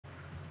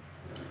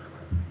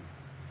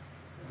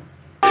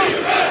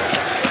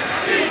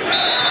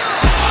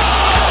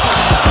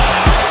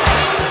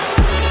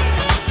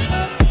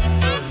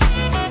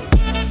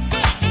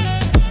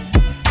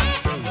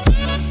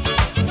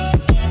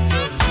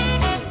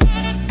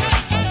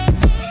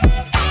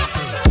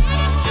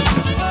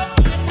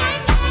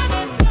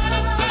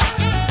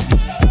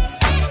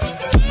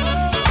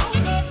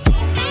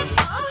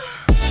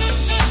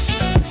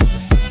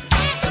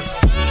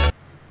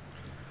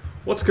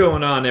What's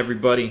going on,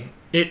 everybody?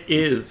 It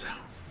is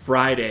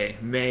Friday,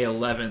 May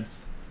 11th.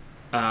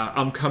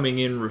 I'm coming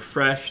in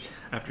refreshed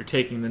after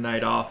taking the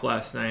night off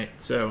last night,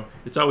 so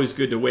it's always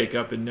good to wake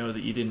up and know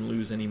that you didn't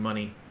lose any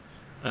money.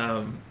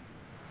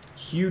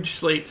 Huge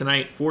slate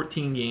tonight,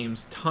 14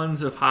 games,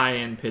 tons of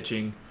high-end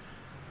pitching.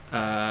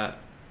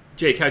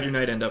 Jake, how'd your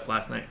night end up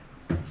last night?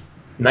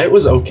 Night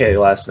was okay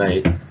last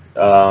night.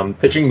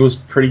 Pitching was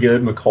pretty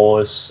good.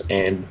 McCollus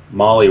and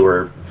Molly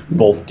were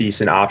both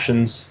decent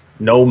options.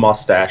 No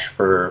mustache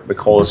for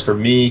McCollus for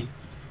me.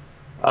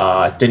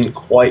 Didn't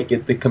quite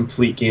get the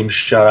complete game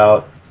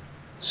shutout,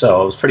 so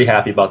I was pretty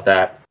happy about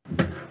that.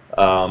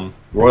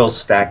 Royals'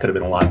 stack could have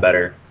been a lot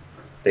better.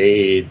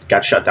 They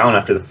got shut down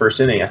after the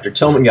first inning, after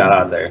Tillman got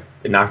out of there.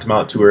 They knocked him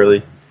out too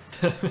early.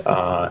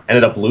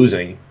 Ended up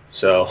losing,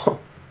 so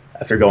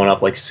after going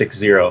up like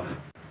 6-0.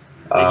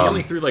 He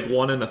only threw like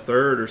 1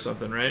 1/3 or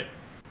something, right?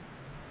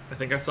 I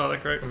think I saw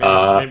that correct.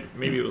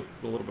 Maybe it was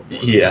a little bit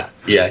more. Yeah.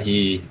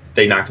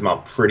 They knocked him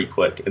out pretty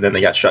quick, and then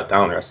they got shut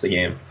down the rest of the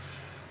game.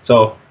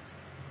 So,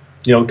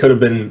 it could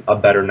have been a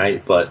better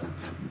night, but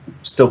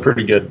still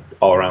pretty good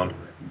all around.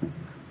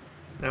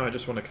 Now I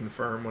just want to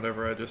confirm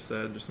whatever I just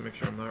said, just to make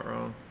sure I'm not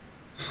wrong.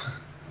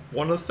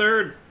 1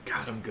 1/3.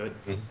 God, I'm good.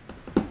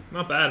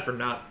 Not bad for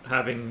not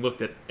having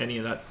looked at any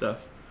of that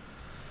stuff.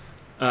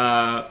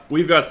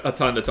 We've got a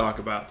ton to talk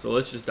about, so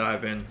let's just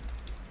dive in.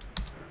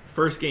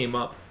 First game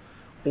up,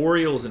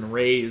 Orioles and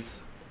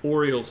Rays.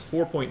 Orioles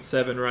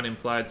 4.7 run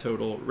implied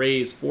total.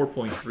 Rays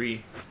 4.3.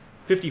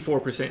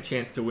 54%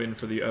 chance to win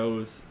for the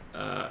O's.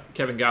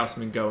 Kevin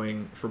Gausman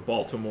going for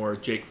Baltimore.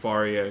 Jake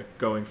Faria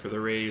going for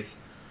the Rays.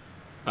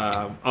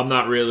 I'm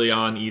not really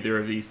on either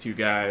of these two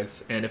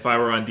guys, and if I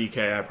were on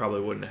DK, I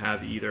probably wouldn't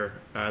have either.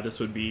 This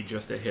would be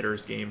just a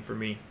hitter's game for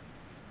me.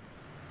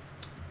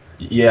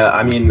 Yeah,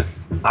 I mean,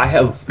 I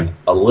have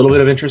a little bit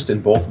of interest in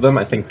both of them.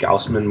 I think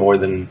Gausman more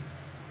than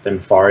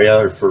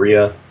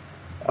Faria.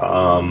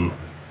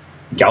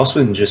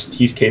 Gausman,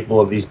 he's capable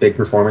of these big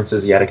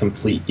performances. He had a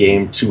complete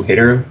game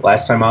 2-hitter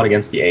last time out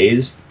against the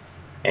A's,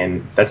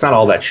 and that's not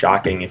all that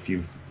shocking if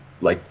you've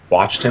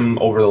watched him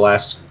over the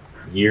last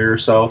year or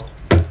so.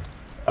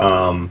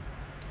 I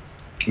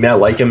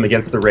like him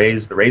against the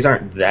Rays. The Rays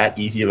aren't that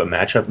easy of a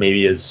matchup,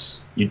 maybe as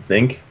you'd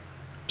think,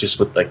 just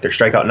with their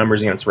strikeout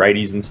numbers against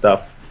righties and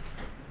stuff.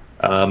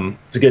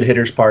 It's a good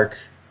hitter's park.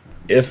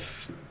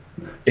 Is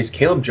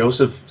Caleb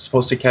Joseph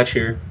supposed to catch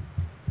here?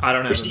 I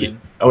don't know.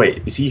 Oh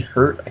wait, is he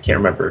hurt? I can't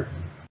remember.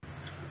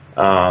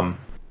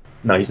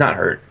 No, he's not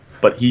hurt,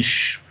 but he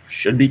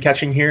should be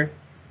catching here.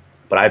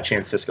 But I have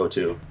Chance Cisco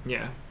too.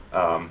 Yeah.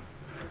 So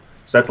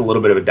that's a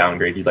little bit of a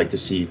downgrade. You'd like to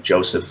see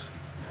Joseph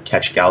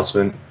catch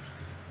Gausman,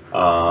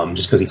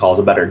 just because he calls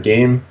a better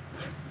game.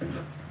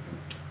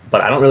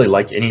 But I don't really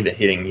like any of the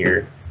hitting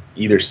here,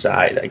 either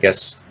side. I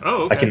guess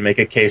I can make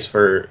a case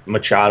for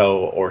Machado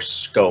or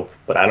Scope,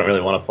 but I don't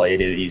really want to play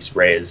any of these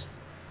Rays.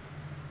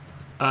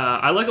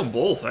 I like them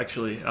both,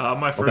 actually. On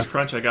my first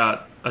crunch, I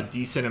got a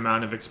decent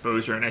amount of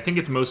exposure, and I think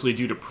it's mostly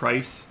due to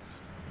price.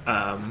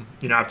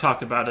 I've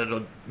talked about it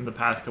in the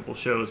past couple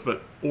shows,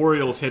 but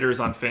Orioles hitters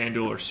on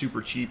FanDuel are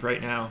super cheap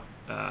right now.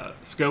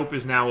 Scope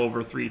is now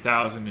over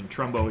 3,000, and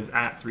Trumbo is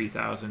at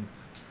 3,000.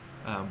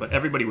 But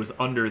everybody was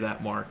under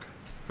that mark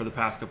for the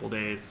past couple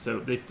days, so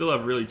they still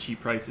have really cheap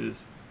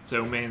prices.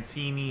 So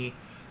Mancini,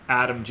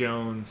 Adam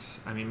Jones,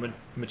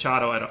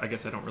 Machado, I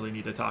guess I don't really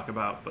need to talk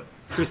about, but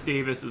Chris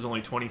Davis is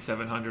only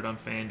 2,700 on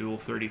FanDuel,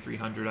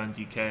 3,300 on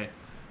DK.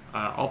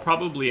 I'll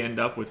probably end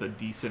up with a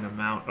decent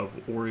amount of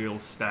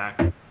Orioles stack.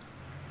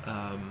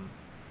 I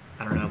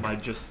don't know,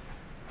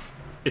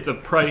 it's a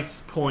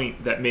price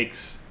point that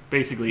makes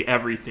basically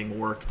everything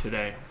work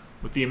today.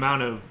 With the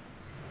amount of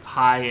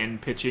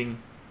high-end pitching,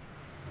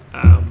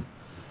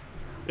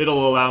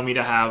 it'll allow me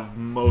to have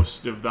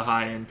most of the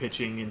high-end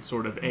pitching in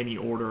sort of any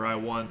order I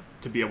want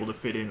to be able to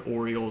fit in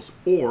Orioles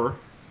or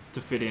to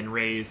fit in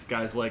Rays.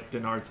 Guys like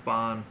Denard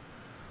Spahn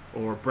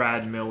or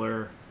Brad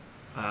Miller,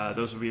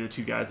 those would be the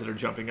two guys that are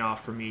jumping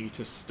off for me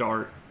to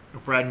start.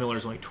 Brad Miller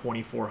is only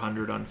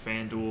 2,400 on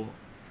FanDuel.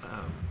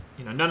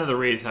 None of the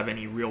Rays have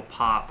any real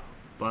pop,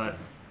 but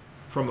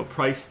from a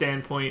price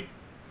standpoint,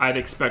 I'd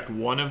expect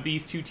one of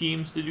these two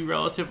teams to do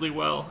relatively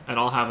well, and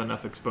I'll have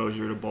enough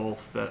exposure to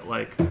both that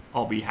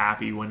I'll be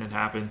happy when it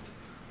happens.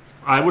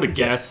 I would have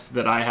guessed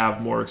that I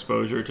have more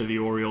exposure to the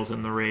Orioles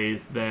and the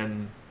Rays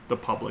than the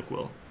public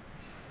will.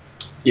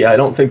 Yeah, I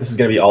don't think this is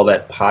going to be all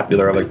that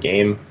popular of a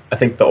game. I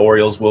think the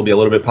Orioles will be a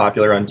little bit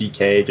popular on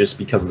DK just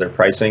because of their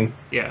pricing.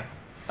 Yeah.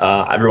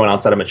 Everyone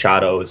outside of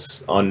Machado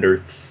is under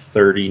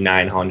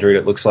 3,900,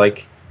 it looks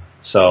like.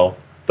 So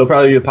they'll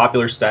probably be a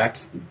popular stack,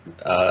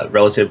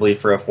 relatively,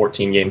 for a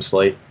 14-game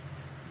slate.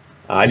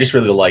 I just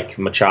really like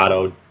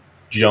Machado,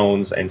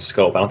 Jones, and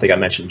Scope. I don't think I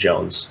mentioned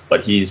Jones,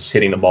 but he's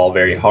hitting the ball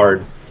very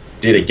hard.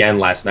 Did again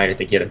last night. I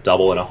think he had a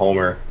double and a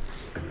homer.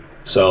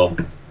 So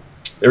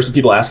there were some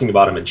people asking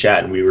about him in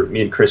chat, and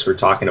me and Chris were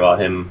talking about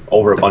him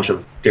over a bunch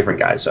of different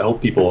guys. So I hope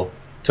people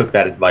took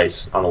that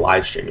advice on the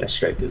live stream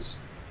yesterday, because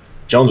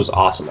Jones was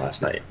awesome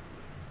last night.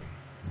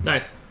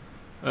 Nice.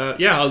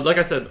 Yeah, like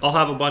I said, I'll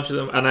have a bunch of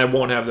them, and I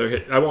won't have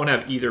I won't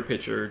have either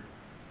pitcher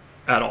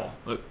at all.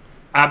 Like,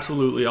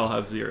 absolutely, I'll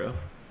have zero.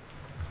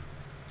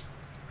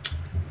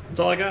 That's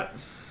all I got.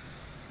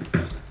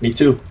 Me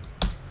too.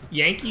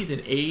 Yankees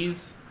and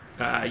A's.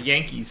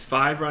 Yankees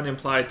 5-run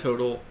implied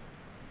total.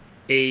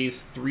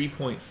 A's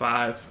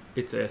 3.5.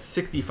 It's a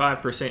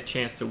 65%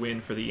 chance to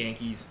win for the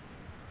Yankees.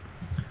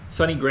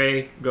 Sonny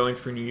Gray going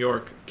for New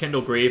York.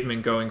 Kendall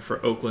Graveman going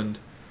for Oakland.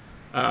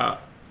 I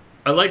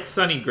like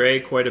Sonny Gray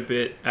quite a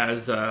bit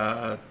as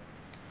a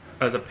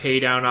pay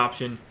down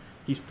option.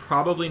 He's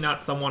probably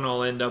not someone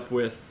I'll end up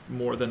with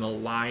more than a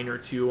line or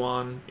two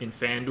on in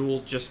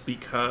FanDuel, just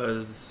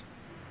because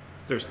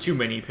there's too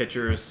many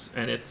pitchers,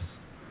 and it's,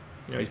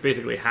 he's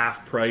basically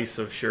half price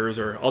of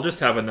Scherzer. I'll just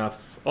have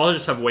enough. I'll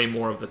just have way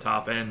more of the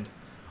top end.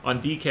 On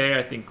DK,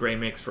 I think Gray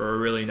makes for a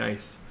really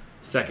nice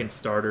second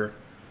starter.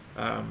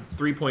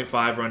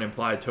 3.5 run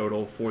implied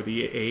total for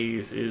the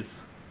A's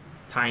is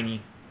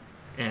tiny,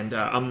 and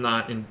I'm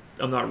not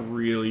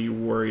really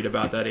worried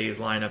about that A's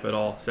lineup at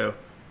all. So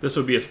this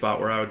would be a spot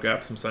where I would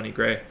grab some Sonny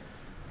Gray.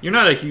 You're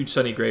not a huge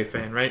Sonny Gray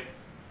fan, right?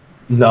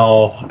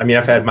 No, I mean,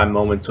 I've had my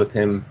moments with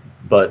him,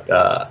 but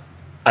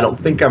I don't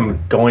think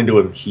I'm going to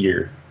him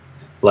here.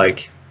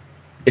 Like,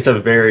 it's a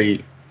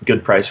very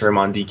good price for him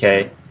on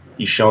DK.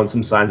 He's shown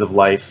some signs of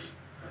life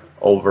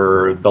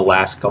over the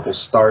last couple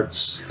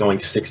starts, going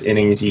 6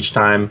 innings each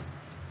time.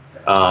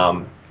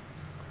 Man,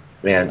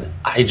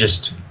 I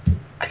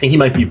think he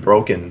might be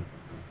broken.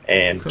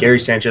 And Gary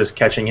Sanchez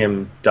catching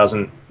him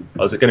doesn't.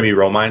 Is it going to be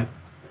Romine?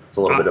 It's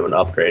a little bit of an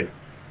upgrade.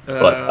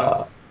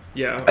 But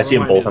yeah, I see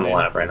them both in the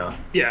lineup right now.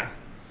 Yeah.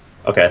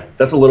 Okay,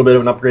 that's a little bit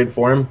of an upgrade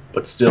for him,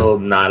 but still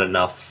not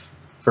enough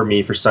for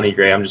me for Sonny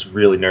Gray. I'm just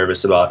really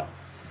nervous about.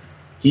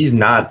 He's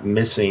not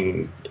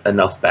missing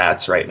enough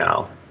bats right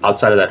now.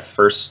 Outside of that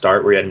first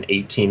start where he had an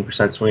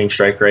 18% swinging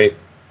strike rate,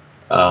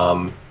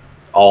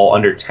 all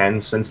under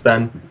 10 since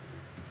then.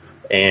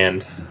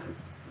 And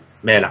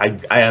man,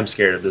 I am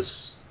scared of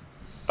this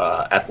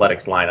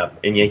Athletics lineup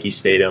in Yankee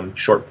Stadium.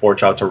 Short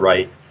porch out to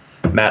right.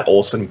 Matt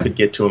Olson could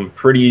get to him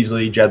pretty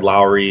easily. Jed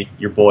Lowry,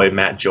 your boy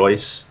Matt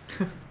Joyce.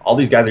 All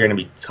these guys are going to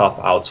be tough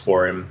outs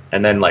for him.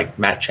 And then like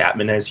Matt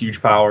Chapman has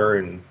huge power,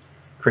 and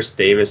Chris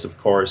Davis, of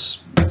course.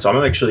 So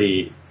I'm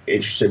actually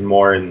interested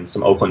more in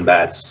some Oakland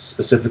bats,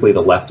 specifically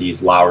the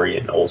lefties, Lowry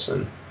and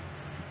Olson.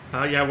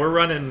 Yeah, we're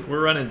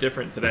running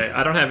different today.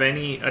 I don't have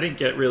any. I didn't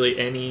get really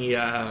any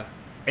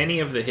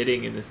of the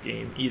hitting in this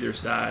game, either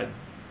side.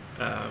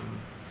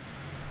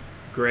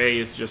 Gray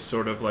is just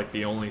sort of like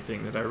the only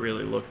thing that I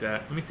really looked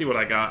at. Let me see what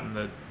I got in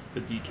the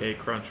DK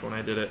crunch when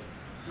I did it.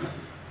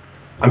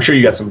 I'm sure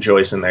you got some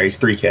Joyce in there. He's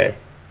 3K.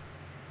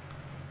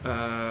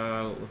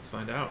 Let's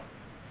find out.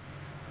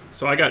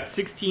 So I got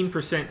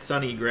 16%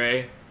 Sonny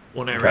Gray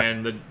when I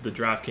ran the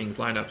DraftKings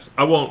lineups.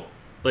 I won't,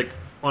 like,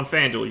 on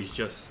FanDuel,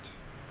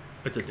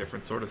 it's a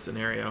different sort of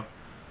scenario.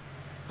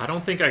 I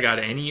don't think I got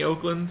any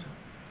Oakland.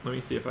 Let me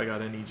see if I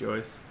got any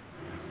Joyce.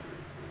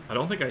 I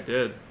don't think I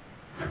did.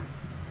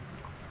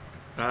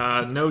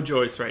 No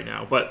Joyce right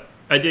now, but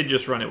I did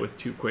just run it with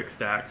 2 quick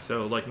stacks,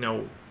 so like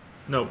no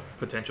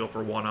potential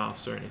for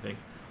one-offs or anything.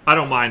 I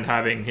don't mind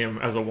having him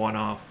as a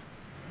one-off.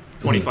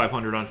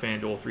 2,500 on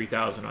FanDuel,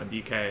 3,000 on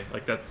DK.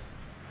 Like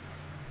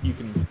you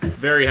can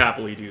very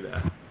happily do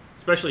that,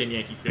 especially in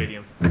Yankee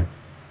Stadium.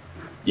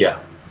 Yeah,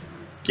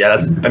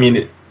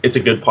 it's a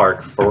good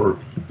park for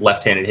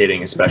left-handed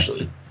hitting,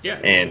 especially. Yeah.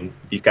 And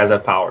these guys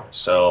have power,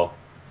 so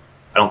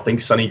I don't think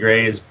Sonny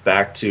Gray is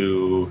back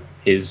to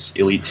his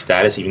elite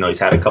status, even though he's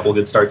had a couple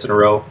good starts in a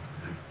row.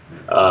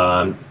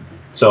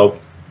 So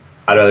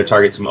I'd rather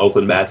target some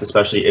Oakland bats,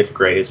 especially if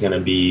Gray is going to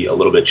be a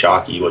little bit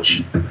chalky,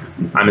 which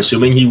I'm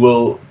assuming he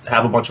will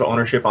have a bunch of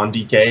ownership on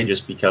DK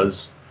just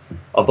because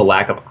of the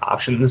lack of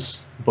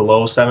options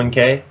below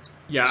 7K.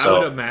 Yeah, so I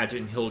would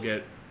imagine he'll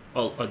get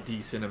a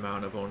decent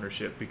amount of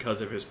ownership because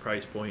of his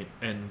price point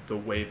and the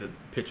way the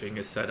pitching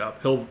is set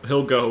up.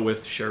 He'll go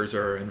with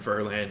Scherzer and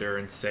Verlander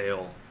and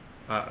Sale.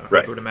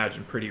 Right. I would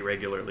imagine pretty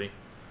regularly.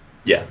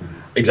 Yeah,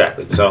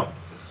 exactly. So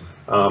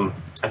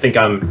I think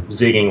I'm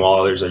zigging while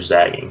others are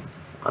zagging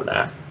on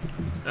that.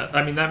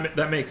 I mean,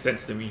 that makes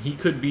sense to me. He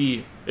could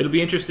be. It'll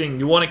be interesting.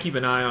 You want to keep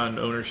an eye on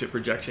ownership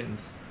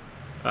projections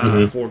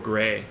for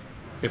Gray.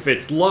 If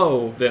it's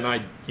low, then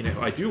I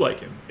do like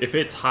him. If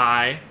it's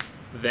high,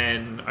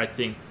 then I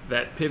think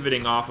that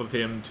pivoting off of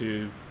him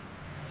to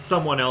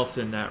someone else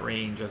in that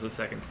range as a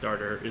second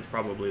starter is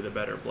probably the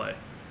better play.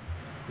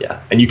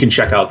 Yeah, and you can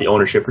check out the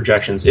ownership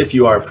projections if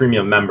you are a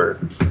premium member.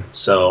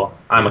 So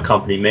I'm a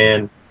company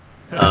man.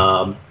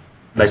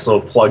 Nice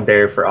little plug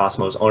there for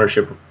Osmo's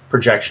ownership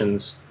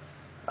projections.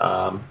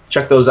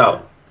 Check those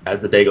out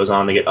as the day goes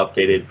on. They get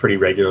updated pretty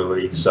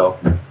regularly. So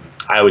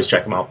I always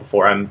check them out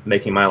before I'm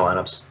making my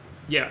lineups.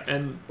 Yeah,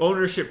 and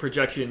ownership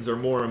projections are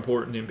more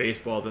important in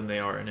baseball than they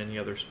are in any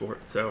other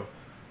sport. So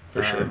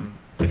for sure.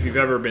 If you've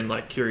ever been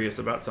curious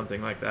about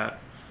something like that.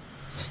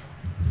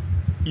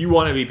 you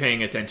want to be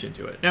paying attention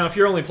to it. Now, if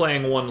you're only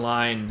playing one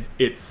line,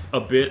 it's a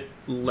bit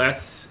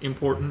less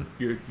important.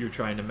 You're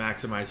trying to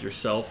maximize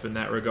yourself in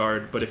that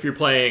regard. But if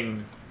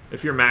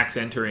you're max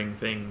entering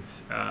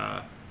things,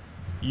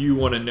 you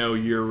want to know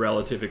your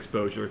relative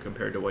exposure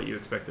compared to what you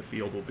expect the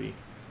field will be.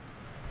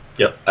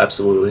 Yep,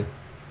 absolutely.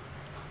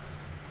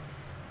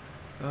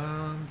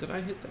 Did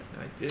I hit that?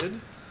 I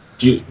did.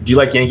 Do you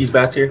like Yankees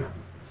bats here?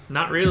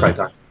 Not really.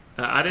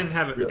 I didn't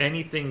have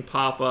anything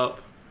pop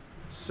up,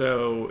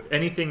 so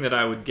anything that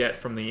I would get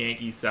from the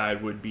Yankees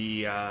side would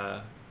be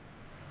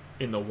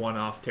in the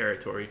one-off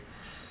territory.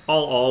 I'll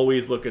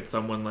always look at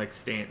someone like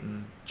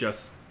Stanton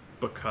just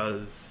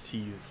because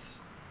he's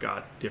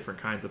got different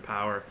kinds of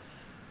power.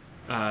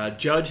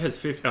 Judge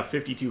has a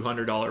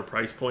 $5,200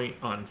 price point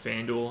on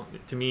FanDuel.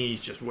 To me,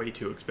 he's just way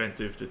too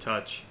expensive to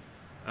touch.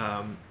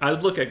 I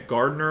would look at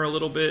Gardner a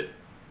little bit.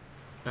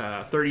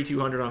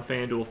 $3,200 on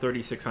FanDuel,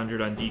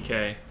 $3,600 on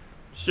DK.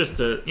 It's just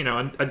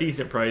a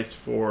decent price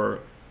for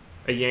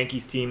a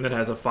Yankees team that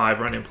has a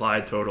 5-run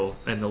implied total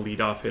and the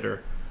leadoff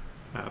hitter.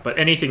 But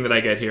anything that I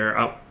get here,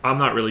 I'm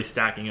not really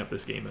stacking up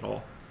this game at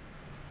all.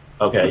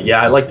 Okay,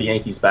 yeah, I like the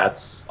Yankees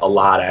bats a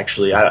lot,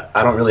 actually.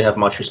 I don't really have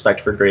much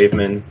respect for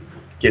Graveman.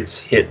 Gets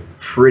hit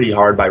pretty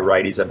hard by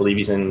righties. I believe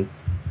he's in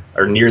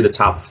or near the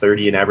top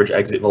 30 in average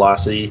exit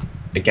velocity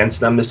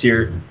against them this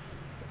year.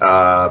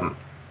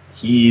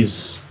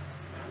 He's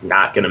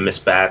not going to miss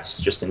bats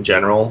just in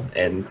general,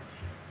 and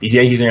these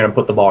Yankees are going to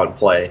put the ball in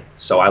play.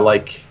 So I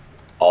like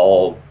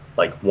all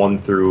 1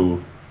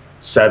 through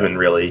 7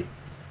 really.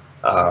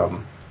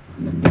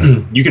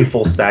 You can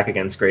full stack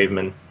against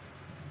Graveman.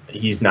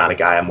 He's not a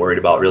guy I'm worried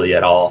about really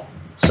at all.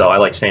 So I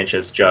like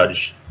Sanchez,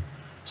 Judge,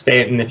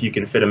 Stanton if you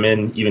can fit him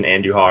in. Even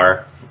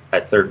Andujar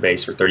at third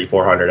base for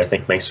 $3,400 I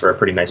think makes for a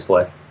pretty nice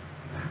play.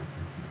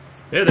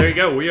 Yeah, there you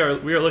go. We are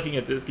looking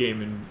at this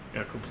game in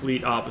a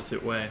complete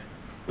opposite way.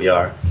 We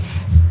are.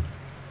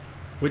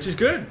 Which is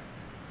good.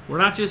 We're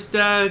not just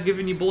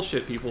giving you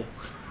bullshit, people.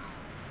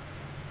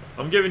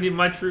 I'm giving you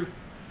my truth.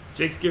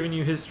 Jake's giving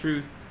you his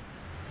truth.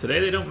 Today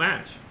they don't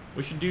match.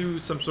 We should do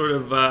some sort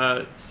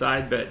of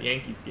side bet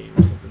Yankees game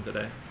or something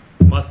today.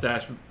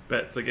 Mustache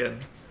bets again.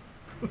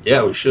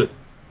 Yeah, we should.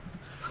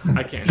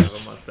 I can't have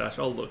a mustache.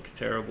 I'll look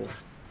terrible.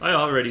 I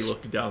already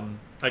look dumb.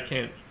 I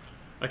can't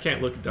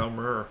look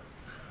dumber.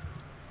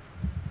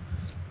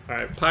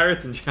 Alright,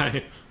 Pirates and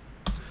Giants.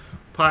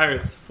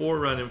 Pirates,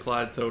 4-run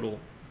implied total.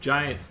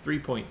 Giants,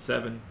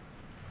 3.7.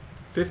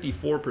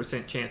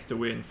 54% chance to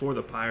win for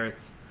the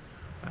Pirates.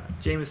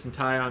 Jameson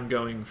Taillon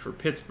going for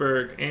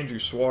Pittsburgh. Andrew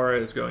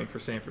Suarez going for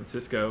San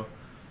Francisco.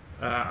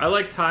 I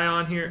like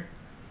Taillon here.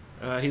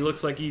 He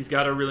looks like he's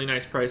got a really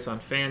nice price on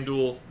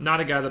FanDuel. Not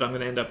a guy that I'm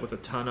going to end up with a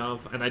ton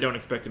of, and I don't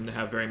expect him to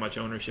have very much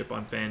ownership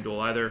on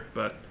FanDuel either,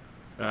 but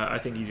I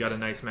think he's got a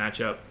nice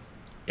matchup.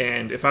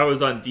 And if I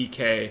was on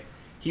DK,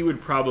 he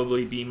would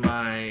probably be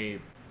my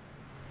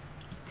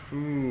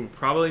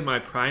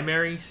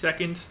primary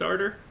second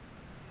starter.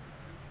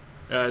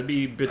 It'd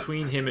be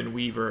between him and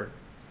Weaver.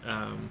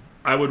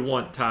 I would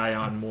want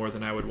Taillon more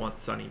than I would want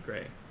Sonny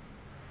Gray.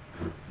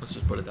 Let's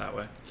just put it that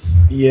way.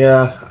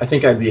 Yeah, I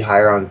think I'd be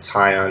higher on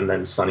Taillon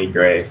than Sonny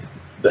Gray.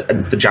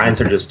 The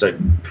Giants are just a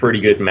pretty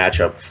good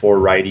matchup for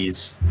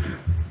righties.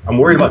 I'm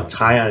worried about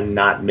Taillon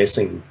not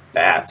missing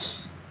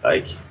bats.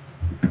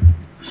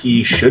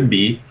 He should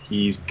be.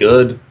 He's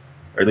good,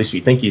 or at least we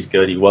think he's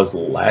good. He was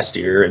last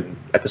year and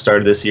at the start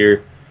of this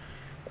year.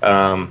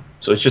 So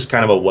it's just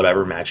kind of a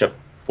whatever matchup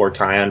for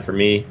Taillon for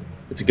me.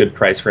 It's a good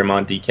price for him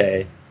on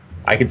DK.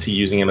 I could see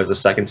using him as a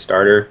second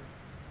starter,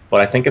 but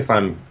I think if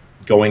I'm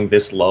going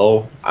this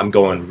low, I'm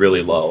going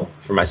really low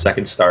for my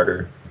second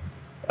starter.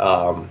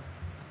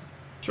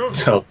 Sure.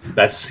 So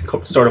that's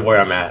sort of where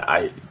I'm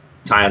at.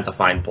 Taillon's a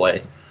fine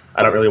play.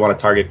 I don't really want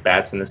to target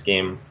bats in this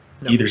game,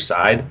 either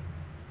side.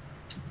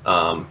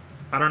 I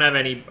don't have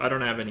any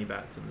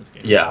bats in this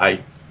game. Yeah,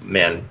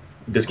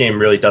 this game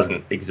really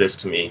doesn't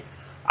exist to me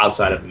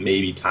outside of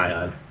maybe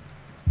Taillon.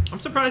 I'm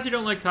surprised you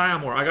don't like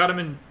Taillon more. I got him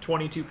in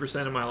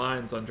 22% of my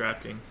lines on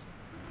DraftKings.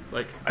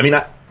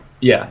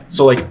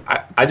 So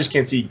I just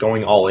can't see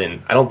going all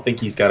in. I don't think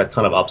he's got a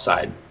ton of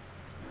upside,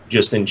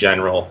 just in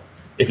general,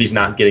 if he's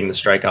not getting the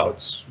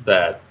strikeouts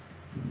that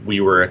we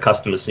were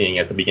accustomed to seeing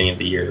at the beginning of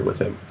the year with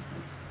him.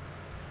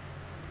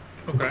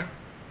 Okay.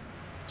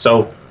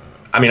 So,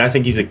 I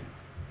think he's I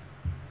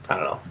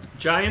don't know.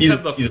 Giants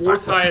have the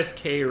 4th highest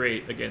K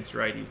rate against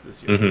righties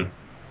this year. Mm-hmm.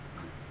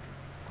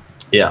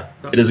 Yeah,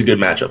 it is a good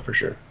matchup for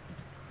sure.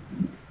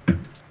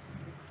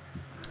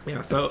 Yeah,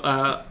 so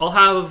I'll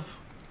have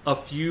a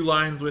few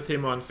lines with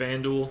him on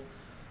FanDuel.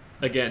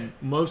 Again,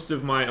 most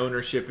of my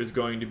ownership is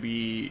going to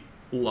be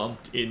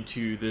lumped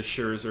into the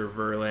Scherzer,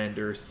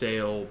 Verlander,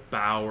 Sale,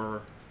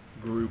 Bauer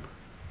group.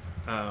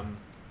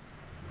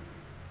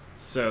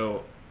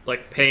 So,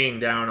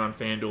 paying down on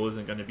FanDuel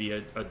isn't going to be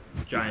a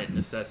giant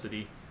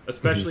necessity,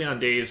 especially on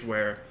days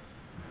where,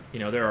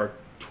 there are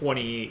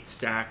 28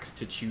 stacks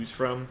to choose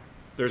from.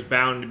 There's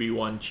bound to be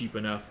one cheap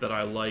enough that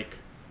I like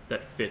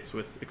that fits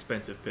with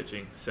expensive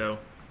pitching. So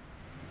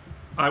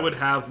I would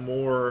have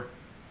more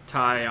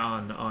tie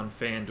on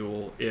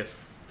FanDuel if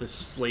the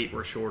slate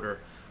were shorter.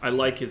 I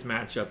like his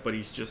matchup, but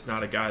he's just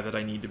not a guy that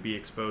I need to be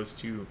exposed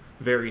to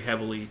very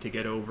heavily to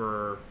get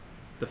over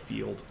the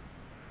field.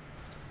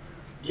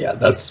 Yeah,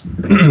 that's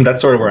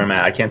that's sort of where I'm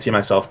at. I can't see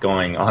myself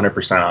going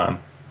 100% on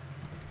him,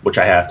 which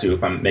I have to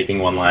if I'm making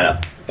one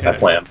lineup if I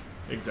play him.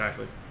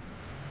 Exactly.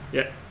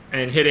 Yeah,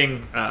 and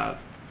hitting,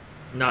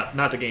 not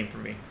the game for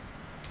me.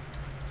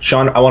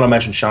 I want to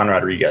mention Sean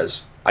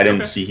Rodriguez. I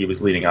didn't see he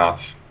was leading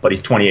off, but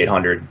he's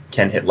 2,800,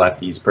 can hit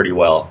lefties pretty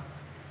well.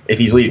 If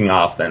he's leading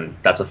off, then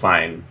that's a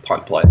fine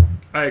punt play.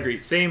 I agree.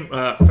 Same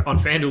on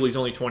FanDuel, he's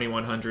only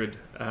 2,100.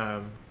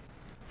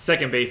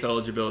 Second base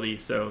eligibility,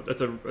 so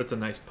that's a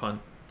nice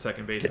punt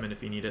second baseman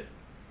if you need it.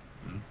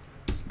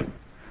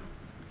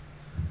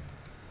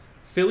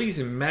 Phillies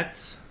and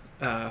Mets.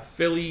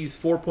 Phillies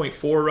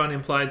 4.4 run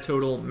implied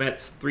total.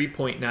 Mets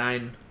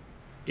 3.9.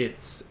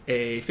 It's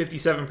a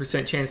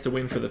 57% chance to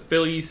win for the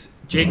Phillies.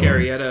 Jake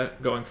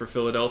Arrieta going for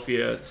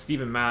Philadelphia.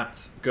 Steven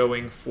Matz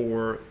going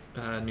for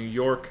New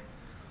York.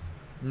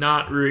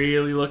 Not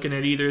really looking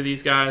at either of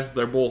these guys.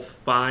 They're both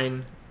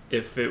fine.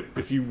 If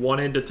you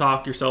wanted to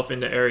talk yourself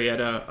into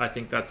Arrieta, I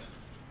think that's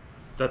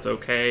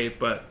okay.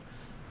 But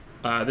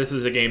this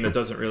is a game that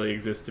doesn't really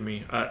exist to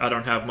me. I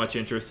don't have much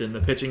interest in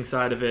the pitching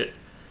side of it.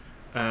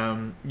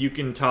 You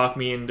can talk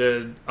me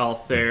into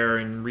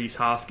Altherr and Rhys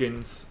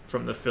Hoskins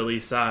from the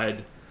Phillies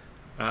side.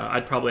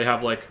 I'd probably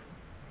have like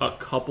a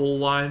couple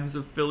lines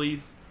of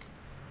Phillies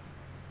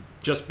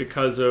just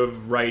because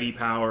of righty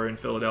power in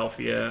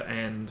Philadelphia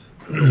and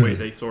the way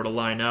they sort of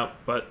line up.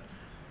 But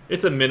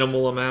it's a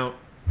minimal amount,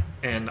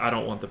 and I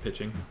don't want the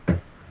pitching.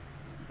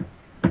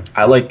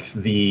 I like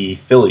the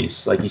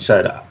Phillies. Like you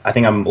said, I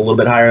think I'm a little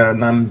bit higher on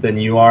them than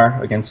you are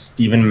against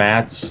Steven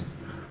Matz.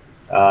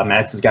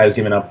 Matz is a guy who's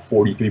given up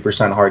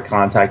 43% hard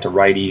contact to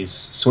righties,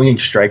 swinging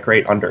strike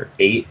rate under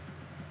 8,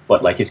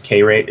 but like his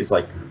K rate is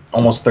like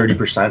almost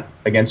 30%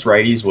 against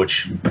righties,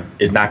 which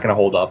is not going to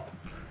hold up.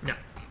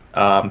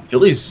 No.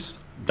 Phillies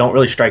don't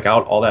really strike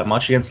out all that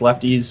much against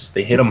lefties.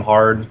 They hit them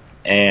hard,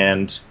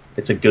 and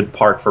it's a good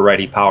park for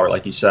righty power,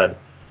 like you said.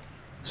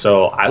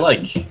 So I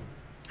like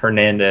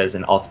Hernandez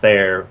and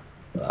Altherr.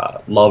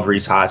 Love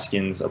Rhys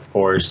Hoskins, of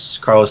course.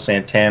 Carlos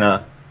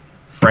Santana,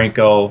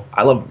 Franco.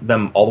 I love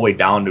them all the way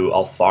down to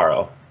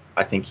Alfaro.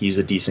 I think he's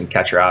a decent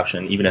catcher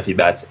option, even if he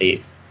bats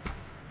 8th.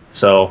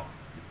 So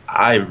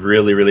I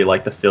really, really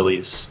like the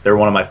Phillies. They're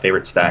one of my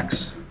favorite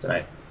stacks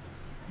tonight.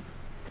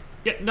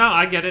 Yeah, no,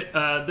 I get it.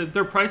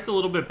 They're priced a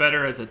little bit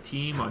better as a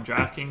team on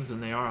DraftKings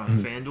than they are on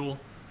FanDuel.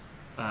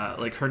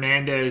 Like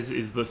Hernandez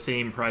is the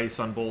same price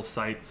on both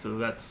sites, so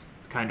that's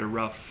kind of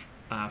rough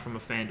from a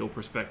FanDuel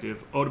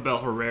perspective.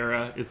 Odubel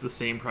Herrera is the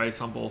same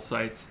price on both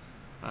sites.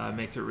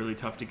 Makes it really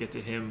tough to get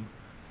to him.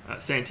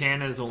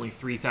 Santana is only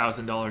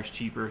 $3,000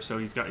 cheaper, so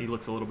he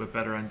looks a little bit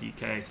better on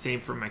DK.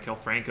 Same for Maikel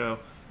Franco,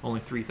 only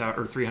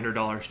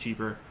 $300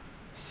 cheaper.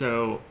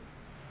 So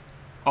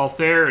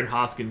Altherr and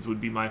Hoskins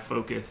would be my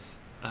focus.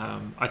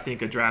 I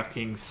think a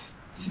DraftKings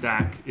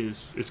stack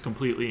is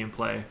completely in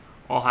play.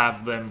 I'll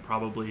have them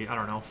probably, I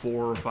don't know,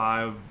 4 or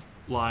 5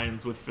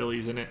 lines with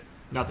Phillies in it.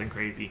 Nothing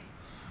crazy.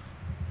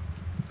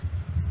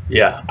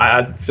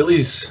 Yeah,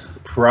 Phillies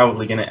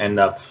probably going to end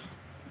up.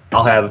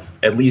 I'll have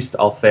at least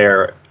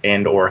Altherr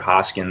and or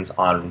Hoskins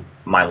on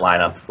my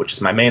lineup, which is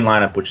my main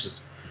lineup, which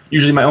is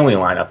usually my only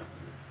lineup.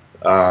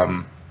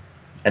 And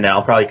then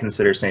I'll probably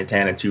consider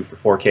Santana too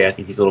for 4K. I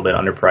think he's a little bit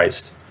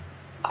underpriced.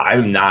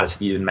 I'm not a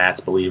Steven Matz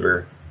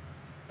believer.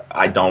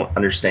 I don't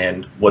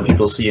understand what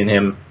people see in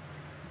him.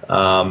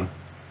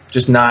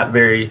 Just not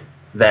very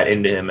that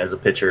into him as a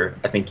pitcher.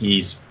 I think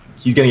he's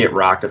going to get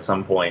rocked at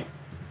some point.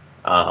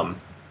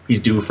 He's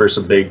due for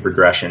some big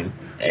regression,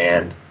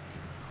 and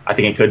I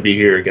think it could be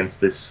here against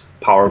this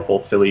powerful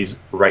Phillies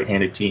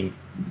right-handed team.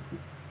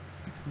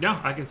 Yeah,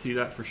 I can see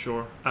that for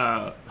sure.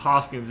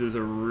 Hoskins is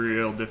a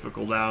real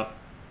difficult out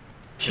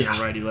in a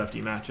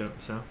righty-lefty matchup,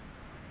 so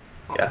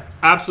yeah,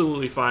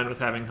 absolutely fine with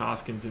having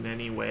Hoskins in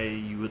any way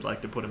you would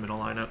like to put him in a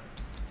lineup.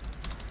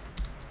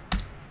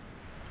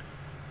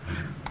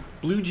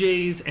 Blue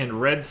Jays and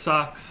Red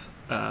Sox.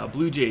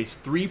 Blue Jays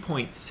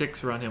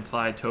 3.6 run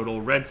implied total.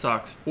 Red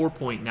Sox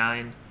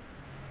 4.9.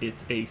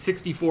 It's a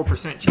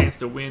 64% chance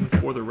to win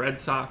for the Red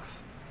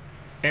Sox.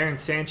 Aaron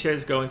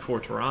Sanchez going for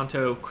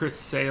Toronto. Chris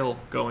Sale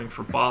going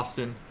for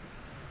Boston.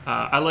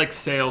 I like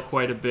Sale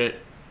quite a bit.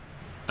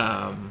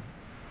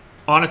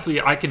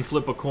 Honestly, I can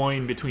flip a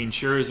coin between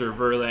Scherzer,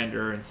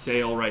 Verlander, and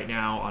Sale right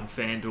now on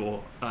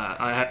FanDuel.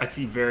 I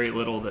see very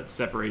little that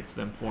separates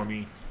them for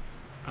me.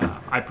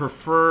 I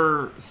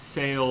prefer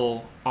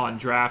Sale on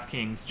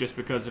DraftKings just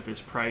because of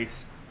his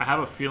price. I have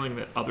a feeling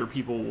that other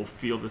people will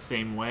feel the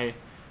same way.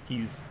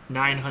 He's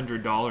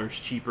 $900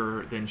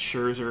 cheaper than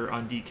Scherzer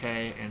on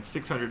DK and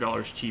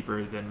 $600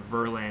 cheaper than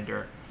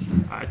Verlander.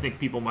 I think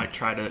people might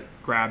try to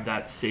grab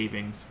that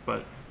savings,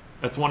 but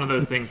that's one of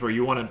those things where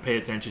you want to pay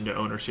attention to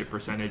ownership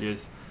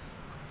percentages.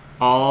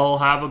 I'll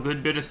have a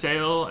good bit of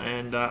Sale,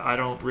 and I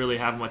don't really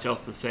have much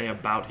else to say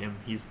about him.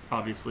 He's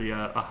obviously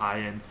a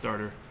high-end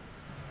starter.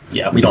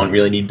 Yeah, we don't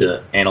really need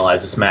to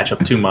analyze this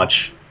matchup too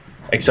much.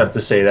 except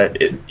to say that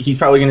he's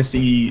probably going to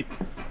see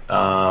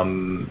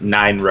 9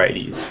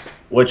 righties,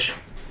 which,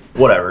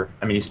 whatever.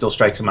 I mean, he still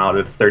strikes him out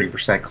at a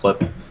 30%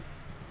 clip.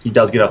 He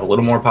does get up a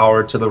little more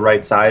power to the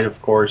right side,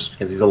 of course,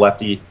 because he's a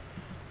lefty.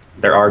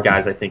 There are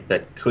guys, I think,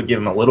 that could give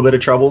him a little bit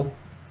of trouble.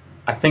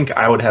 I think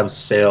I would have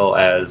Sale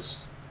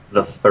as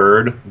the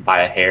 3rd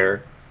by a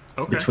hair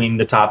between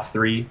the top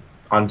 3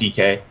 on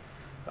DK.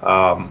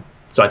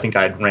 So I think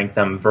I'd rank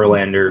them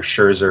Verlander,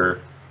 Scherzer,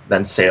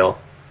 then Sale.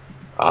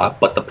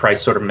 But the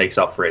price sort of makes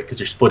up for it because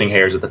you're splitting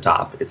hairs at the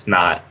top. It's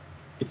not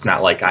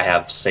like I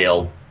have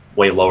Sale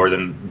way lower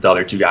than the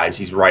other 2 guys.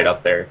 He's right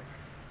up there.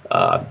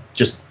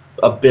 Just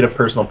a bit of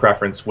personal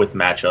preference with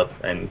matchup,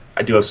 and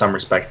I do have some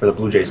respect for the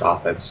Blue Jays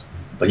offense.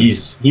 But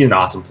he's an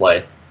awesome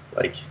play.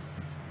 Like,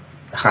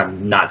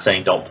 I'm not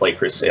saying don't play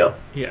Chris Sale.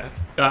 Yeah.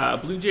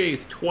 Blue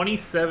Jays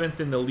 27th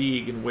in the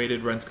league in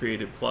weighted runs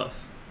created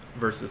plus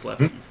versus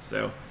lefties. Mm-hmm.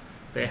 So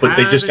they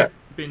haven't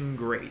been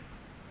great.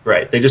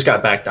 Right. They just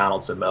got back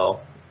Donaldson,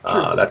 Mel.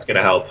 That's going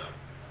to help.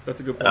 That's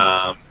a good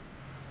point.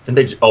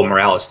 Didn't they?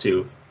 Morales,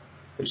 too.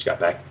 They just got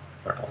back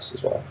Morales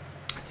as well.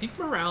 I think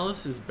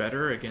Morales is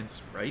better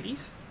against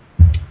righties.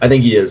 I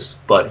think he is,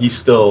 but he's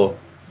still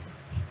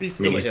a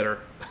hitter.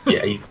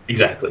 Yeah,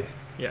 exactly.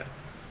 Yeah.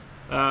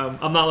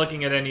 I'm not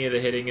looking at any of the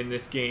hitting in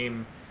this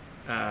game.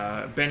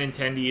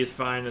 Benintendi is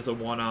fine as a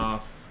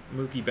one-off.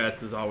 Mookie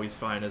Betts is always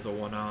fine as a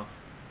one-off.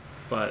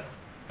 But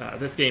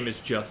this game is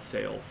just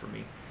Sale for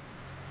me.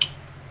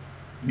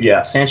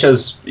 Yeah,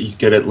 Sanchez, he's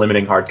good at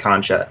limiting hard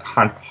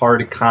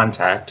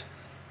contact.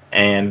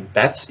 And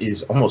Betts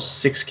is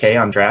almost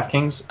 6K on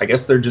DraftKings. I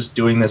guess they're just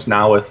doing this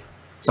now with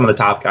some of the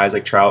top guys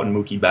like Trout and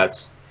Mookie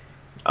Betts.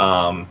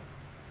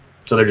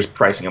 So they're just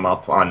pricing them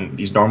up on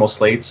these normal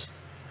slates.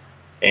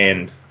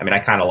 And, I mean, I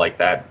kind of like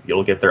that.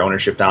 You'll get their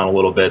ownership down a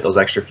little bit, those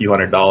extra few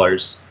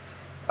 $100s.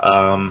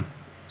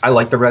 I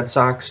like the Red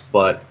Sox,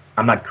 but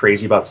I'm not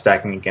crazy about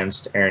stacking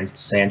against Aaron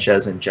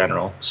Sanchez in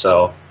general.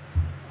 So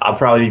I'll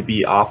probably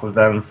be off of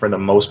them for the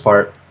most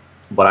part,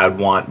 but I'd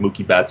want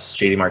Mookie Betts,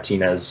 JD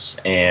Martinez,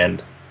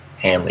 and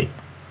Hanley.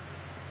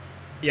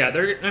 Yeah,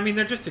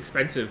 they're just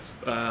expensive.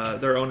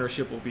 Their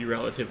ownership will be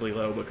relatively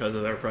low because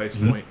of their price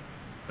point.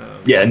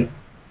 Yeah,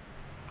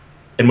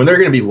 and when they're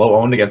going to be low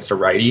owned against a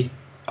righty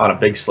on a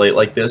big slate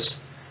like this,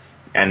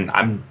 and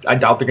I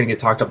doubt they're going to get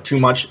talked up too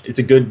much. It's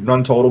a good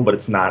run total, but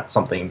it's not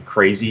something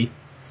crazy.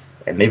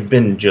 And they've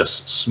been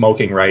just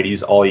smoking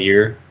righties all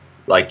year.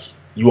 Like,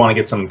 you want to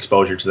get some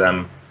exposure to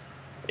them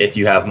if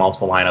you have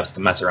multiple lineups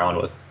to mess around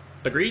with.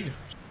 Agreed.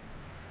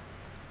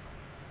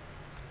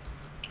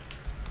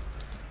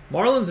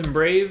 Marlins and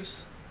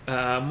Braves.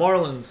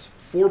 Marlins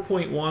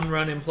 4.1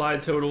 run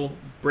implied total.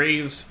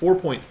 Braves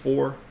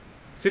 4.4.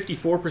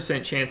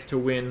 54% chance to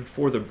win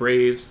for the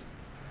Braves.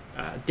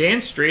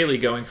 Dan Straley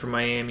going for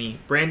Miami.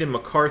 Brandon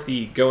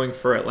McCarthy going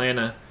for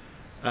Atlanta.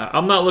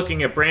 I'm not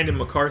looking at Brandon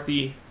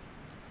McCarthy.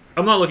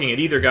 I'm not looking at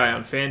either guy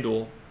on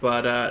FanDuel,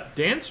 but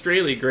Dan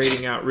Straley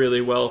grading out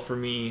really well for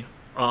me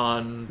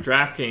on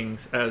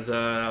DraftKings as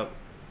a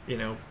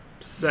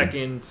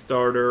second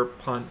starter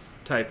punt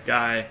type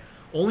guy.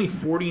 Only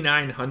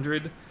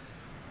 4,900.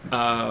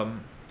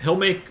 He'll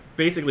make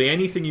basically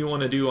anything you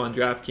want to do on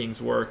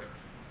DraftKings work.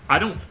 I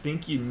don't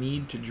think you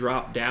need to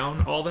drop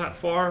down all that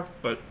far,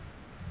 but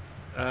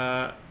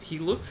he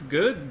looks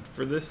good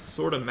for this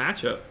sort of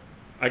matchup.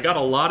 I got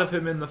a lot of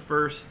him in the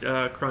first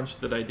crunch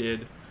that I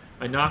did.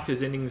 I knocked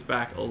his innings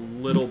back a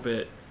little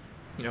bit,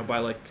 by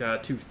like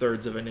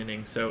 2/3 of an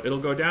inning. So it'll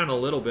go down a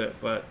little bit,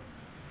 but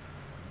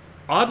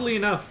oddly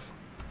enough,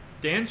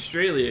 Dan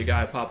Straley, a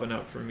guy popping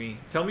up for me.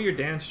 Tell me your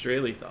Dan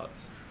Straley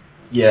thoughts.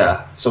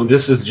 Yeah, so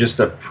this is just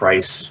a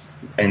price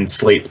and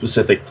slate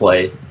specific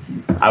play.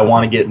 I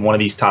want to get one of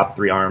these top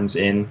 3 arms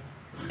in,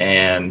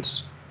 and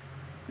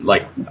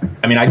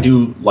I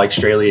do like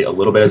Straley a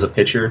little bit as a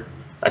pitcher.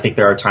 I think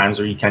there are times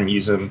where you can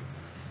use him.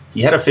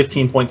 He had a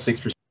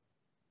 15.6%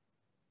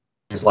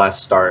 his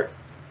last start,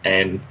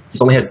 and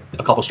he's only had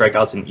a couple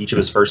strikeouts in each of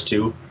his first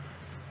 2.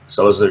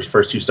 So those are his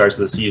first 2 starts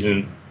of the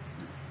season.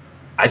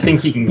 I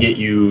think he can get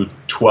you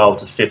 12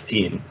 to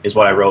 15 is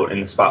what I wrote in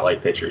the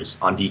spotlight pitchers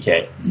on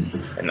DK.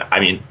 And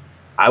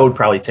I would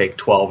probably take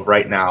 12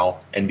 right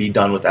now and be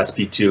done with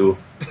SP2.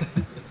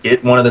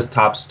 Get one of the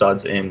top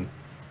studs in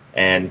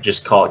and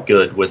just call it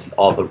good with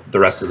all the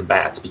rest of the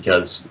bats,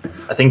 because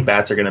I think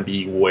bats are going to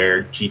be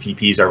where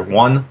GPPs are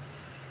won,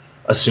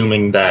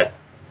 assuming that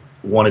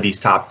one of these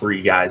top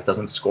 3 guys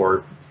doesn't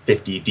score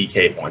 50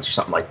 DK points or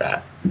something like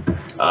that.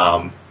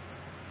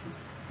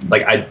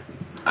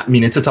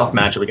 It's a tough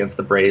matchup against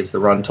the Braves. The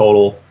run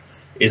total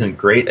isn't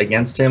great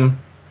against him.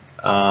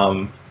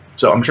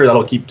 So I'm sure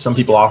that'll keep some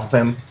people off of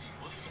him.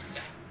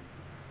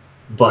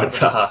 But,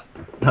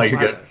 no, you're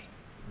good.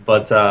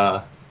 But,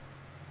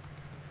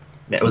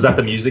 was that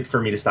the music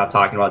for me to stop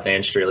talking about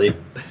Dan Straley?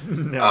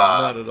 No,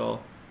 not at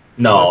all.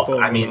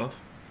 No,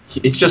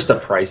 it's just a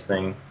price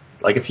thing.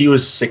 Like, if he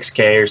was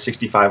 6K or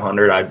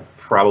 6,500, I'd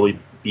probably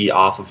be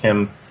off of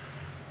him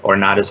or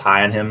not as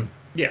high on him.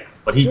 Yeah,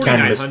 but he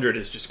can miss. 4,900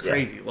 is just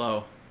crazy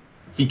low.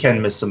 He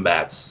can miss some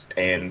bats,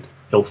 and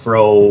He'll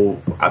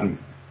throw, I'm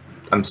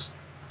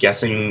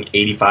guessing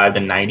 85 to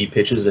 90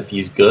 pitches if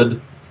he's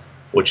good,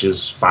 which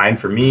is fine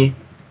for me.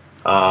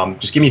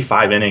 Just give me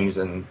 5 innings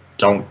and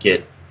don't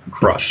get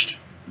crushed.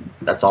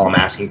 That's all I'm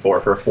asking for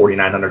a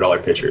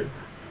 $4,900 pitcher.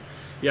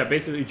 Yeah,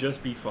 basically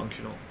just be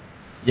functional.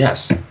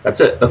 Yes,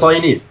 that's it. That's all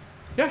you need.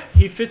 Yeah,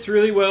 he fits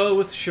really well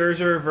with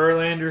Scherzer,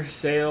 Verlander,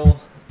 Sale.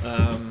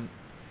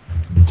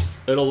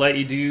 It'll let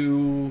you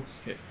do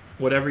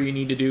whatever you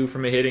need to do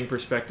from a hitting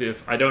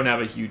perspective. I don't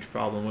have a huge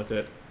problem with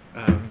it.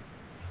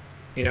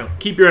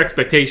 Keep your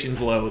expectations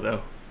low,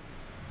 though.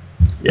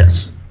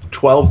 Yes,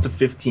 12 to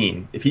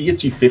 15. If he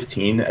gets you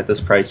 15 at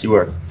this price, you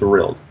are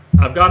thrilled.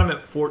 I've got him at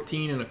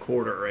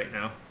 14.25 right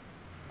now.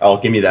 Oh,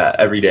 give me that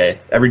every day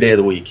of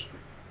the week.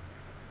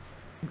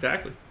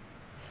 Exactly.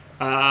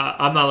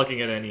 I'm not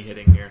looking at any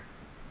hitting here.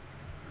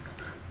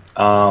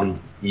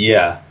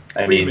 Yeah.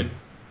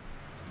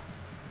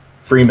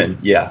 Freeman,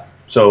 yeah.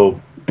 So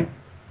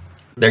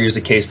there's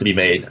a case to be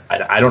made.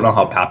 I don't know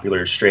how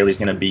popular Straley's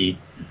going to be.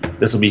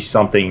 This will be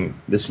something.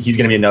 He's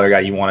going to be another guy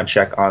you want to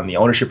check on the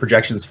ownership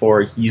projections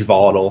for. He's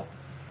volatile.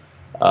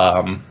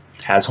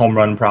 Has home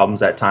run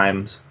problems at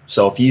times.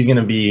 So if he's going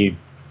to be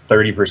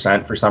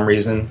 30% for some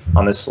reason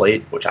on this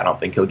slate, which I don't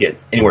think he'll get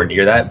anywhere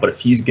near that, but if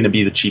he's going to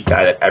be the cheap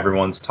guy that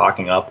everyone's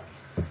talking up,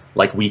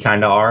 like we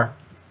kind of are,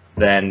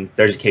 then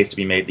there's a case to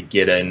be made to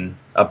get in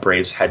a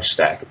Braves hedge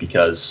stack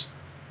because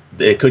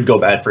it could go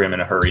bad for him in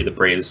a hurry. The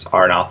Braves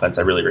are an offense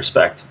I really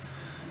respect.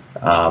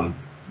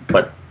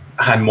 But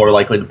I'm more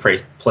likely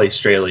to play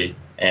Straley,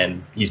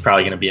 and he's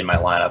probably going to be in my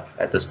lineup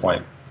at this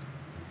point.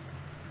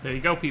 There you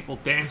go, people.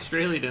 Dan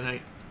Straley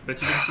tonight. Bet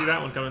you didn't see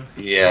that one coming.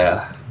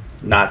 Yeah,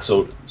 not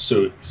so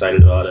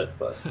excited about it,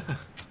 but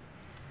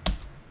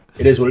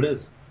it is what it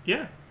is.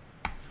 Yeah.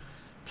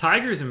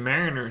 Tigers and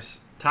Mariners.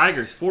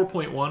 Tigers,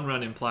 4.1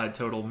 run implied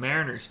total.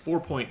 Mariners,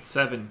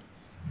 4.7.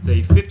 It's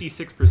a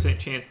 56%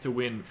 chance to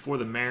win for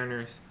the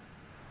Mariners.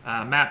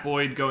 Matt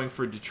Boyd going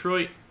for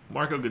Detroit.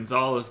 Marco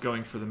Gonzalez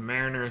going for the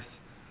Mariners.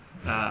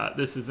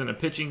 This isn't a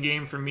pitching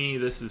game for me.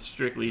 This is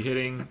strictly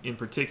hitting. In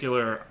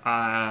particular,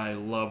 I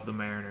love the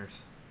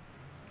Mariners.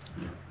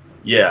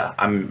 Yeah,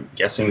 I'm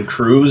guessing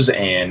Cruz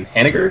and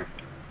Haniger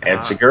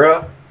and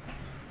Segura.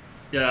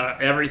 Yeah,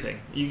 everything.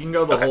 You can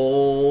go the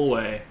whole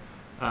way.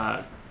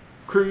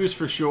 Cruz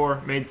for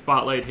sure, made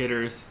spotlight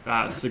hitters.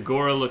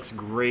 Segura looks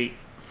great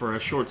for a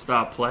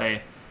shortstop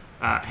play.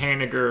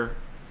 Haniger,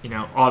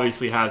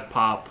 obviously has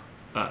pop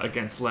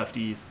against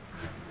lefties.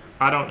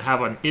 I don't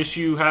have an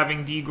issue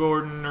having D.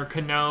 Gordon or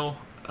Cano.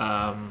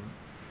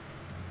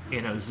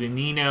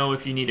 Zunino,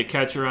 if you need a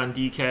catcher on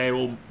DK,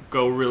 will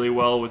go really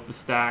well with the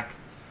stack.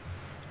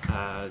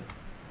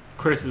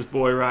 Chris's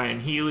boy Ryan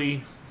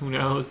Healy, who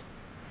knows?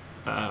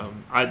 I'll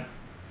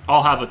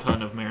have a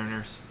ton of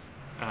Mariners.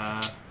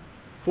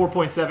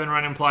 4.7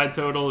 run implied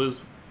total is,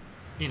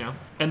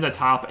 in the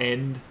top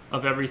end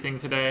of everything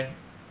today.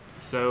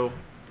 So,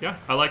 yeah,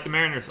 I like the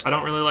Mariners. I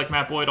don't really like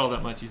Matt Boyd all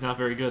that much. He's not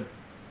very good.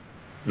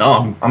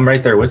 No, I'm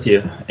right there with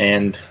you.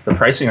 And the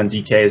pricing on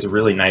DK is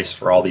really nice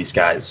for all these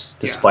guys,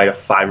 despite a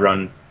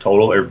 5-run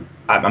total. Or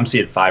I'm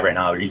seeing 5 right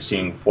now. Are you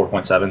seeing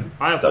 4.7?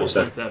 I have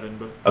 4.7.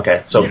 But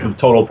okay, so the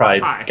total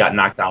probably high. Got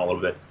knocked down a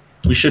little bit.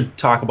 We should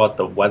talk about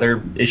the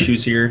weather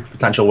issues here,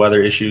 potential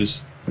weather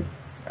issues.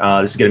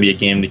 This is going to be a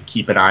game to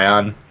keep an eye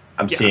on.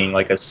 I'm seeing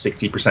like a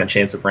 60%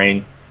 chance of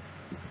rain.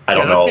 I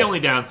don't know. That's the only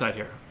downside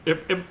here.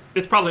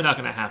 It's probably not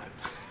going to happen.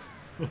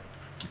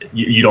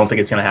 You don't think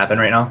it's going to happen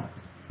right now?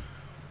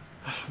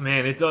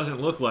 Man, it doesn't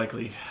look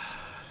likely.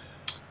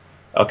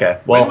 Okay,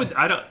 well,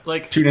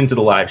 tune into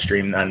the live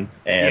stream then,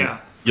 and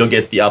you'll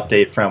get the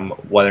update from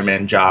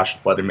Weatherman Josh,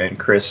 Weatherman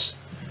Chris.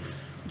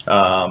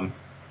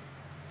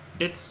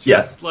 It's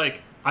just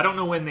I don't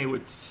know when they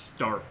would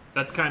start.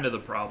 That's kind of the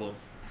problem.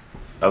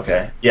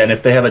 Okay, yeah, and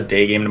if they have a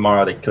day game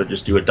tomorrow, they could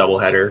just do a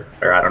doubleheader,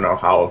 or I don't know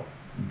how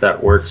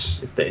that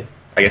works. If they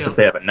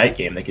have a night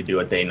game, they could do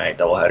a day-night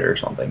doubleheader or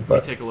something. But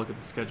let me take a look at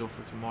the schedule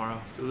for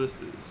tomorrow. So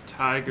this is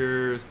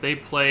Tigers. They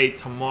play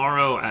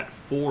tomorrow at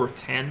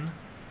 4:10,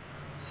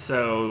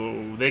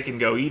 so they can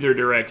go either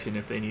direction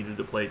if they needed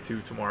to play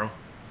 2 tomorrow.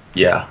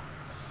 Yeah,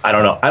 I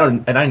don't know.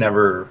 I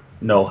never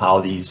know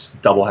how these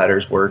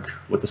doubleheaders work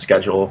with the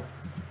schedule.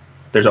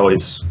 There's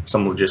always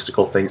some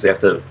logistical things they have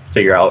to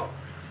figure out.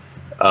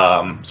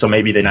 So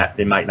maybe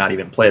they might not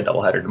even play a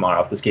doubleheader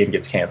tomorrow if this game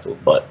gets canceled.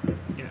 But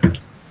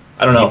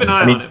I don't know. Keep an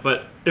eye on it.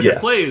 But if it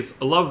plays,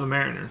 I love the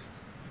Mariners.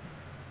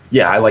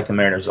 Yeah, I like the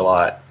Mariners a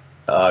lot.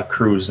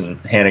 Cruz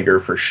and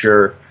Haniger for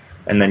sure.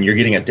 And then you're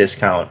getting a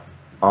discount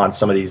on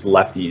some of these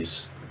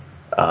lefties.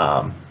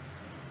 On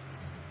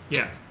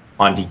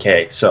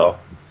DK. So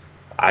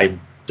I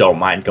don't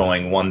mind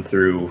going 1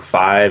 through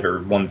 5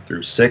 or 1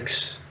 through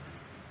 6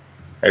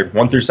 or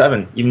 1 through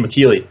 7, even with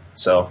Healy.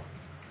 So.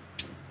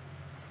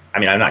 I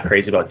mean, I'm not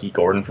crazy about D.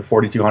 Gordon for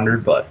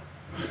 4,200, but,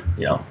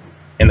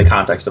 in the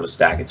context of a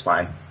stack, it's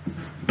fine.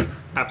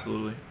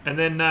 Absolutely. And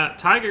then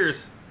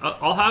Tigers,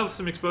 I'll have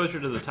some exposure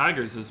to the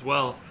Tigers as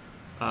well.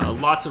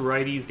 Lots of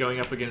righties going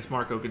up against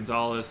Marco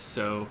Gonzalez,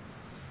 so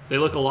they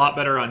look a lot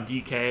better on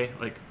DK.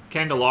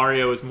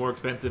 Candelario is more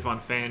expensive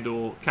on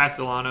FanDuel.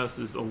 Castellanos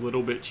is a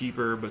little bit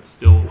cheaper, but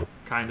still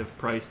kind of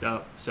priced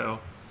up. So,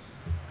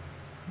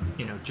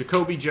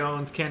 Jacoby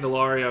Jones,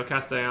 Candelario,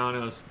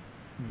 Castellanos,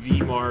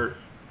 V-Mart,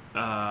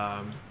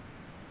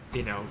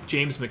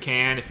 James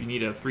McCann, if you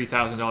need a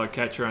 $3,000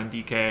 catcher on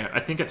DK. I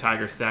think a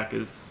Tiger stack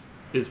is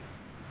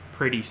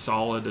pretty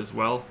solid as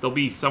well. There'll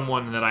be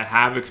someone that I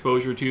have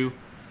exposure to,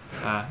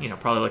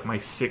 probably like my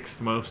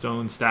 6th most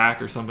owned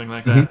stack or something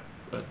like that.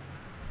 But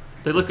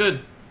they look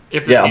good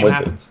if this game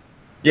happens.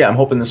 Yeah, I'm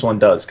hoping this one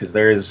does, because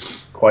there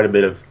is quite a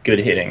bit of good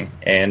hitting.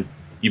 And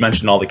you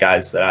mentioned all the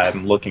guys that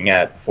I'm looking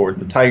at for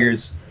the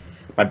Tigers.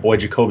 My boy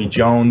Jacoby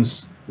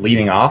Jones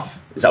leading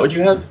off. Is that what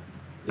you have?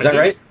 Is that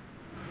right?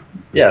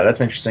 Yeah,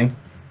 that's interesting.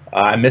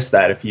 I missed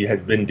that if you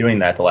had been doing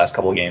that the last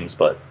couple of games,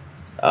 but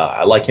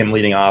I like him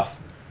leading off.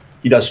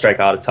 He does strike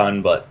out a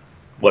ton, but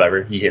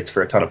whatever. He hits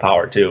for a ton of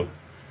power, too.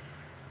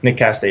 Nick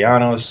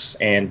Castellanos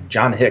and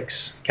John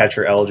Hicks,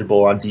 catcher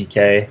eligible on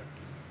DK.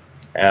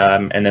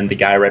 And then the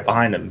guy right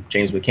behind him,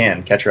 James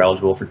McCann, catcher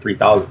eligible for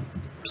 $3,000.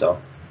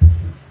 So,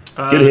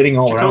 good hitting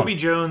all around. Jacoby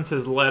Jones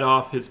has led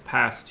off his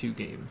past 2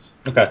 games.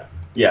 Okay.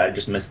 Yeah, I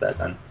just missed that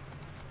then.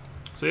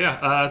 So,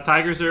 yeah,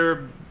 Tigers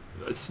are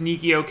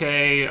sneaky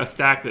okay, a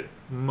stack that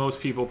most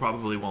people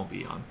probably won't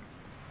be on.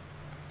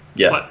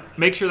 Yeah. But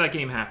make sure that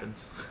game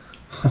happens.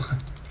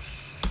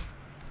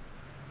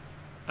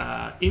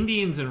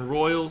 Indians and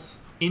Royals.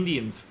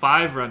 Indians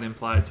 5-run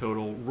implied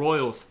total.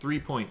 Royals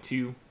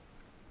 3.2.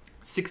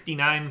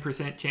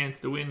 69% chance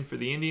to win for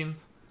the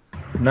Indians.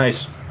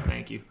 Nice.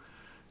 Thank you.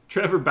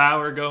 Trevor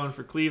Bauer going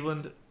for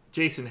Cleveland.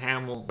 Jason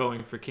Hamill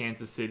going for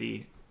Kansas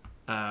City.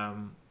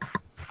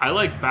 I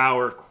like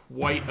Bauer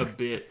quite a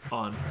bit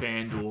on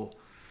FanDuel.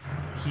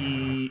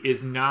 He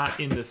is not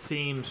in the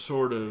same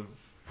sort of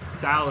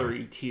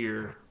salary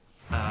tier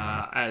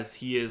as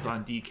he is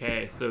on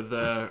DK. So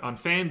on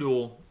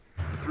FanDuel,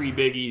 the 3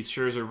 biggies,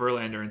 Scherzer,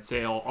 Verlander, and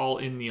Sale, all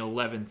in the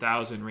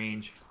 11,000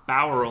 range.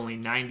 Bauer only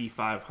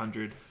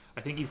 9,500.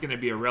 I think he's going to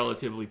be a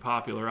relatively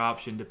popular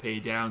option to pay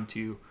down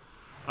to.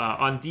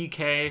 On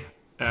DK,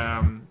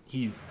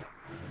 he's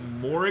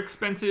more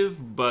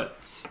expensive, but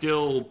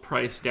still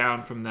priced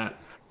down from that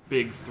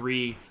big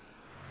 3.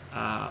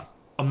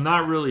 I'm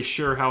not really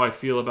sure how I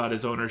feel about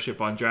his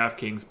ownership on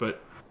DraftKings,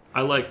 but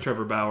I like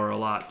Trevor Bauer a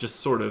lot, just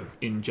sort of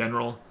in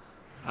general.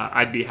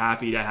 I'd be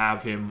happy to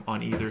have him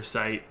on either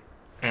site,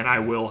 and I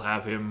will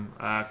have him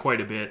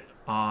quite a bit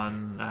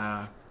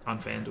on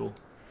FanDuel.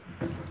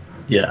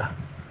 Yeah.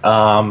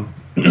 I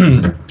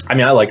mean,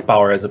 I like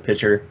Bauer as a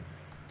pitcher.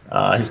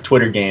 His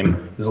Twitter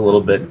game is a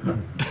little bit,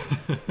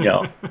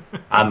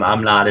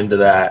 I'm not into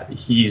that.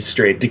 He's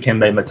straight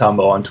Dikembe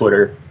Mutombo on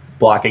Twitter,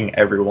 blocking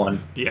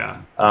everyone.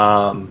 Yeah.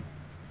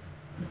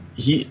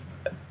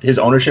 His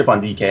ownership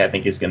on DK, I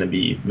think, is going to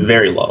be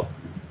very low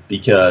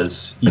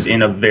because he's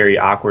in a very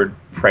awkward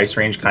price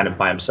range kind of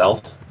by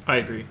himself. I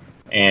agree.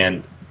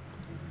 And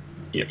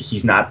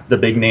he's not the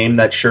big name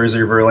that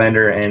Scherzer,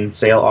 Verlander, and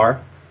Sale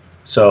are.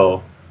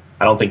 So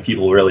I don't think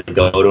people really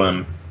go to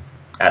him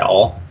at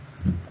all.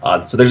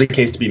 So there's a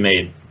case to be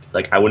made.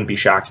 Like, I wouldn't be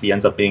shocked if he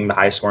ends up being the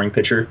high-scoring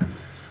pitcher.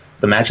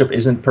 The matchup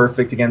isn't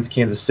perfect against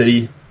Kansas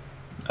City.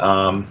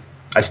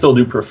 I still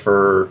do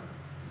prefer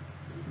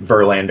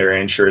Verlander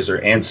and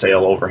Scherzer and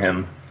Sale over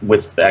him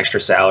with the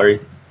extra salary.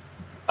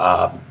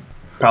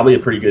 Probably a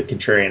pretty good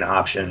contrarian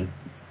option.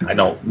 I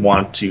don't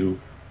want to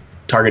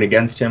target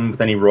against him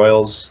with any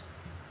Royals.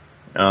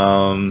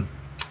 And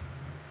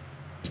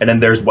then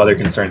there's weather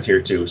concerns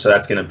here too, so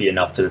that's going to be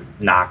enough to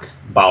knock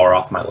Bauer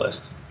off my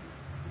list.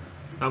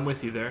 I'm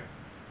with you there.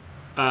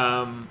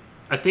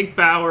 I think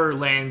Bauer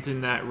lands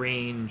in that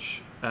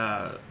range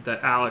that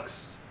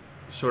Alex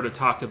sort of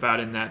talked about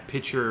in that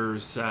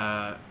pitcher's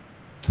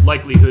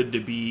likelihood to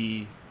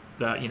be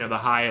the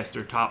highest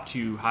or top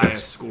 2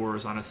 highest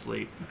scorers on a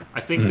slate.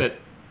 I think that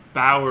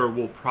Bauer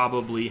will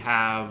probably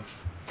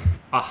have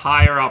a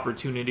higher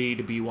opportunity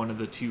to be one of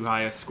the 2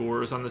 highest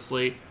scorers on the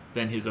slate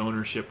than his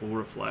ownership will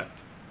reflect.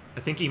 I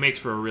think he makes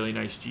for a really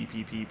nice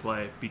GPP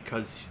play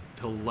because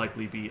he'll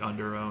likely be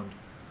underowned.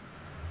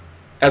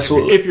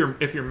 Absolutely.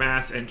 If you're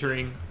mass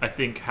entering, I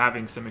think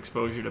having some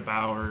exposure to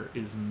Bauer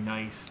is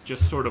nice.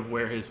 Just sort of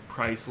where his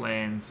price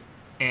lands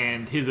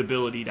and his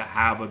ability to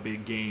have a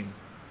big game.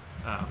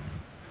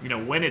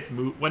 When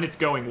it's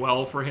going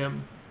well for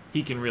him,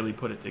 he can really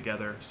put it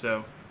together.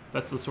 So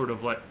that's the sort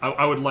of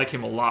I would like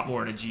him a lot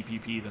more in a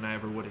GPP than I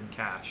ever would in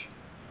cash.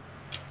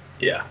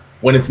 Yeah.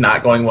 When it's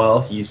not going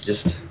well,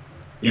 he's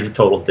a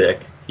total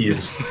dick.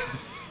 He's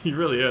he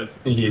really is.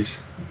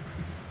 He's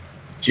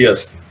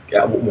just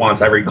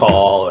wants every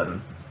call,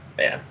 and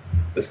man,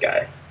 this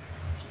guy.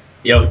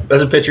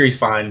 As a pitcher, he's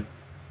fine.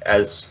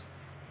 As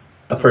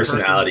a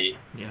personality,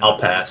 I'll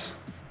pass.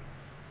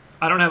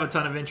 I don't have a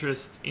ton of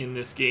interest in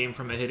this game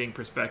from a hitting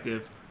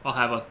perspective. I'll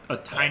have a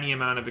tiny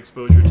amount of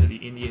exposure to the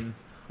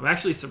Indians. I'm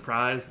actually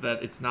surprised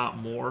that it's not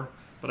more,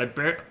 but I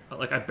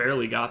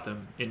barely got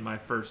them in my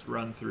first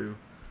run through,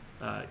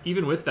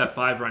 even with that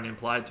 5-run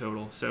implied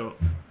total. So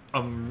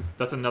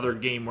that's another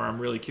game where I'm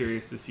really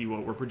curious to see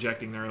what we're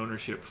projecting their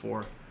ownership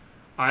for.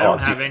 I don't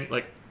have any,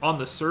 like, on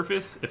the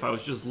surface, if I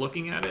was just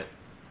looking at it,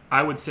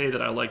 I would say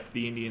that I liked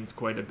the Indians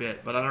quite a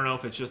bit, but I don't know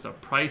if it's just a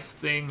price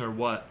thing or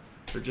what.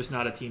 They're just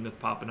not a team that's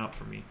popping up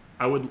for me.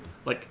 I would,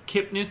 like,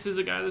 Kipnis is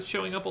a guy that's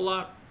showing up a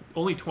lot.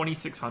 Only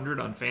 2,600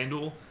 on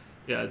FanDuel.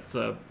 Yeah, it's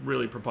a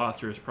really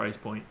preposterous price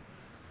point.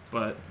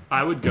 But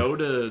I would go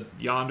to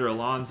Yonder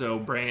Alonso,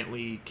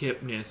 Brantley,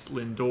 Kipnis,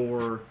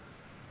 Lindor.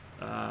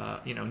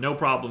 No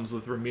problems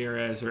with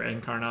Ramirez or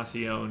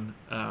Encarnacion.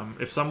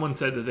 If someone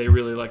said that they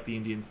really like the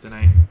Indians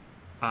tonight,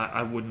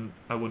 I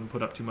wouldn't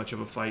put up too much of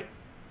a fight.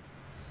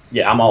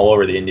 Yeah, I'm all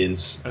over the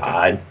Indians.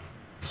 Okay.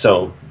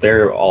 So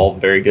they're all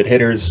very good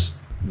hitters.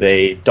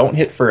 They don't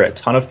hit for a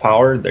ton of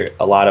power. They're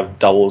a lot of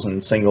doubles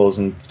and singles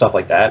and stuff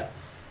like that.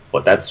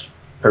 But that's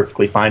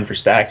perfectly fine for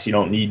stacks. You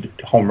don't need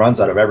home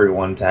runs out of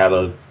everyone to have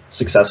a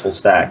successful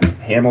stack.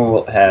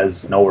 Hamill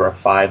has an over a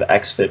 5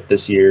 xFIP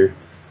this year.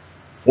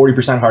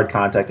 40% hard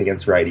contact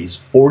against righties.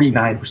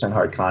 49%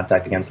 hard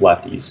contact against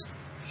lefties.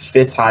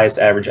 5th highest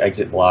average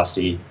exit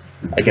velocity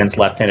against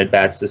left-handed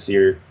bats this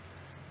year.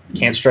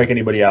 Can't strike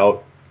anybody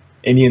out.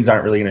 Indians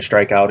aren't really going to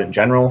strike out in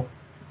general.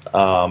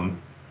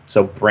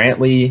 So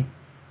Brantley,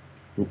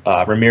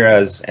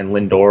 Ramirez, and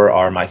Lindor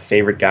are my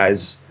favorite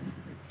guys.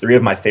 3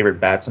 of my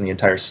favorite bats on the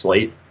entire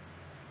slate.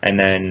 And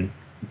then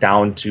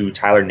down to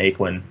Tyler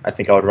Naquin, I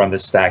think I would run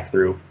this stack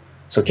through.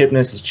 So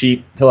Kipnis is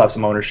cheap. He'll have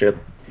some ownership.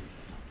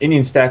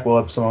 Indian stack will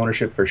have some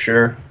ownership for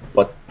sure,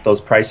 but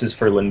those prices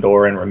for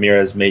Lindor and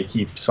Ramirez may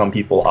keep some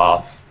people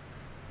off.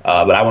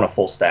 But I want a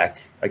full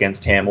stack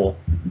against Hamill.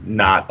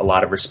 Not a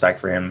lot of respect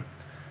for him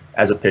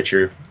as a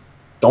pitcher.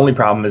 The only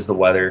problem is the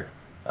weather.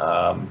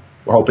 We're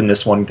hoping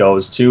this one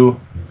goes too.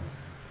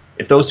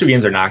 If those 2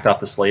 games are knocked off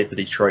the slate, the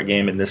Detroit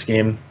game and this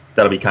game,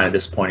 that'll be kind of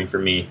disappointing for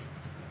me.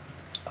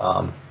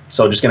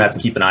 So just going to have to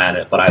keep an eye on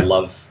it, but I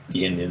love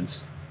the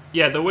Indians.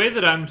 Yeah, the way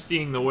that I'm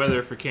seeing the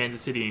weather for Kansas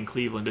City and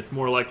Cleveland, it's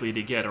more likely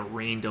to get a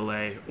rain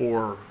delay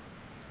or,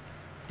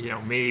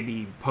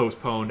 maybe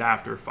postponed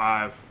after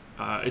 5.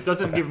 It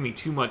doesn't give me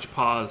too much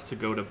pause to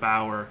go to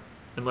Bauer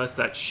unless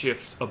that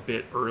shifts a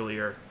bit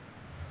earlier.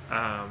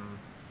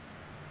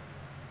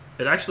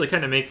 It actually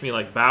kind of makes me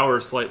like Bauer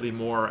slightly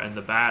more and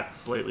the bats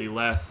slightly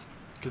less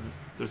because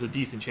there's a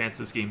decent chance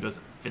this game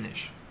doesn't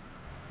finish.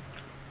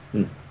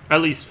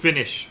 At least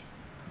finish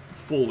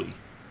fully.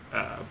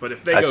 But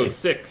if they go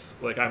 6,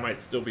 I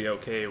might still be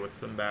okay with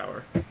some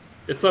Bauer.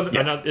 It's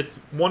it's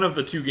one of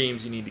the 2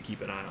 games you need to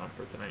keep an eye on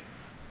for tonight.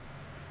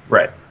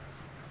 Right.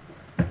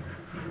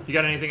 You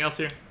got anything else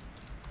here?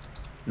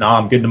 No,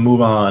 I'm good to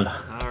move on.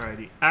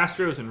 Alrighty.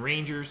 Astros and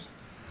Rangers.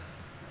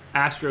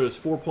 Astros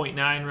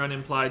 4.9 run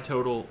implied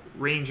total.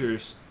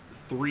 Rangers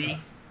 3.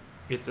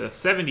 It's a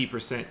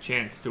 70%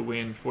 chance to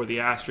win for the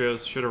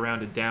Astros. Should have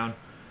rounded down.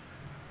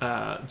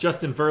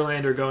 Justin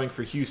Verlander going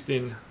for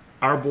Houston.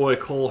 Our boy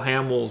Cole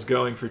Hamels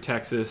going for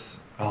Texas.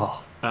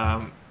 Oh.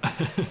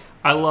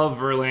 I love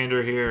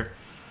Verlander here,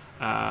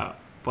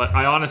 but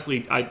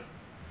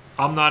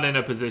I'm not in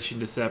a position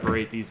to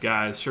separate these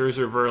guys.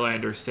 Scherzer,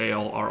 Verlander,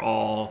 Sale are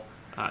all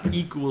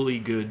equally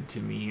good to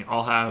me.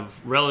 I'll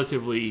have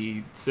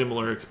relatively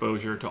similar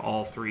exposure to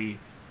all 3.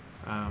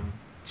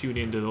 Tune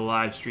into the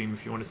live stream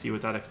if you want to see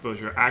what that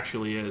exposure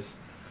actually is.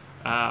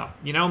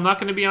 I'm not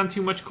going to be on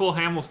too much Cole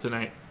Hamels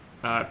tonight.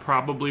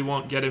 Probably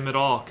won't get him at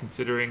all,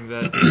 considering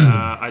that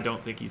I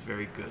don't think he's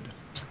very good.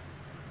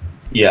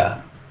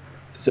 Yeah.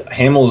 So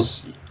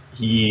Hamels,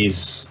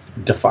 he's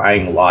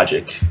defying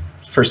logic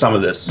for some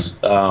of this.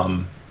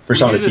 For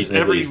some of the season,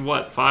 every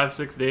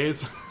 5-6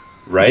 days,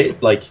 right?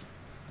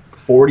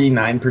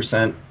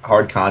 49%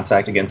 hard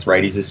contact against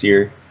righties this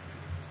year.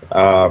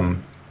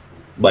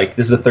 This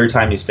is the 3rd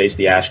time he's faced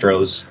the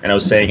Astros, and I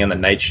was saying on the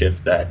night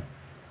shift that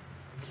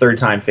 3rd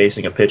time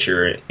facing a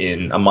pitcher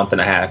in a month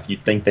and a half,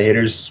 you'd think the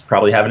hitters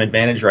probably have an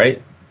advantage,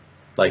 right?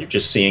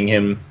 Just seeing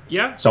him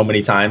so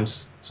many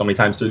times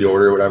through the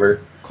order or whatever.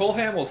 Cole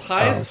Hamels,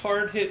 highest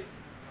hard hit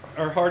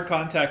or hard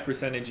contact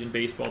percentage in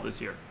baseball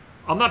this year.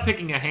 I'm not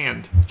picking a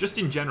hand, just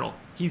in general.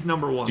 He's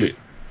number 1. Dude,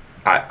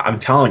 I'm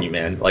telling you,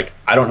 man,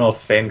 I don't know if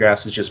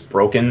FanGraphs is just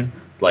broken,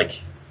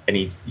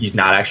 and he's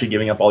not actually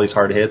giving up all these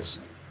hard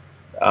hits.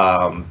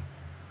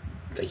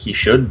 He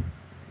should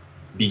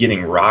be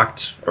getting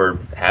rocked or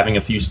having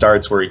a few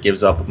starts where he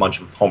gives up a bunch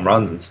of home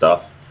runs and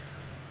stuff,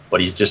 but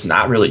he's just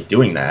not really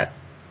doing that.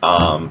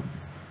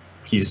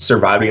 He's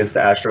survived against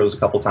the Astros a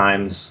couple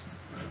times.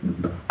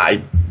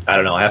 I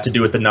don't know. I have to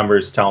do what the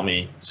numbers tell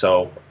me,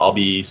 so I'll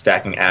be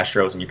stacking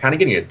Astros, and you're kind of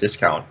getting a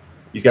discount.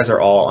 These guys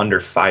are all under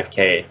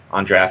 5K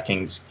on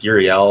DraftKings.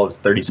 Gurriel is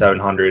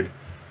 3,700,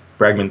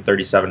 Bregman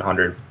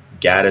 3,700,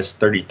 Gaddis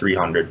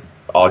 3,300.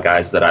 All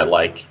guys that I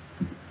like.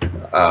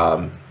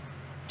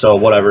 So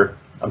whatever.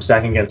 I'm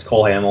stacking against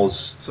Cole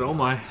Hamels. So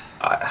am I.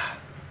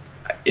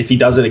 If he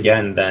does it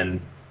again,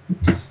 then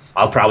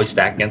I'll probably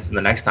stack against him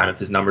the next time if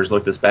his numbers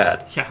look this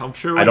bad. Yeah, I'm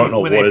sure I don't know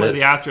when what they play it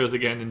is. the Astros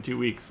again in 2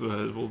 weeks,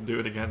 we'll do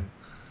it again.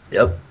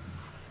 Yep.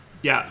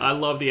 Yeah, I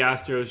love the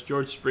Astros.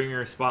 George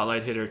Springer,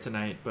 spotlight hitter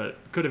tonight, but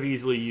could have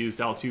easily used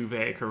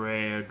Altuve,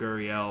 Correa,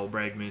 Gurriel,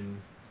 Bregman.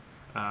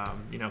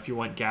 If you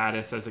want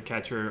Gaddis as a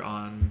catcher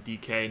on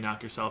DK,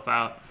 knock yourself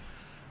out.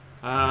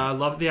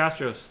 Love the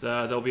Astros.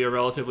 They'll be a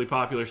relatively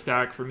popular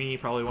stack for me,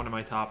 probably one of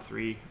my top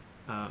 3,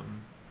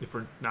 if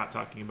we're not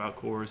talking about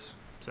cores.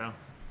 So,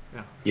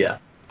 yeah.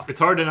 It's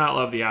hard to not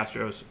love the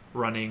Astros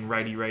running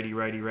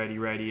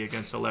righty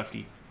against a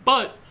lefty.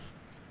 But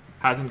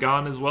hasn't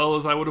gone as well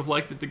as I would have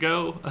liked it to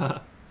go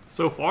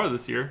so far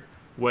this year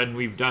when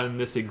we've done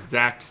this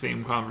exact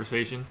same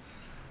conversation.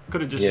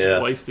 Could have just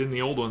spliced in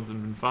the old ones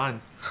and been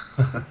fine.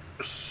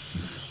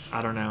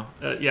 I don't know.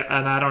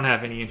 And I don't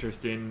have any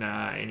interest in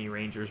any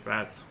Rangers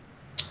bats.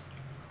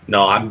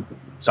 No, I'm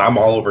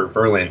all over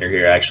Verlander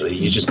here, actually.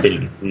 He's just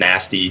been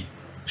nasty,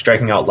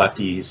 striking out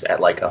lefties at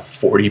like a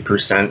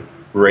 40%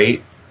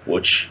 rate,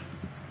 which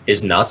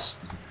is nuts.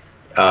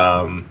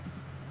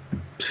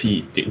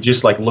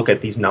 Just like look at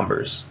these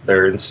numbers.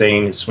 They're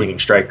insane. His swinging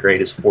strike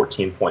rate is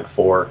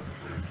 14.4.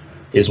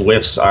 His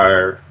whiffs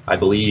are, I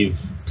believe,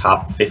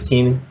 top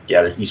 15.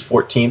 Yeah, he's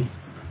 14th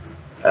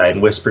in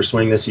whiffs per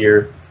swing this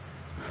year.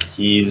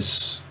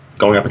 He's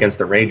going up against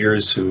the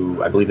Rangers,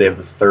 who I believe they have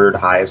the 3rd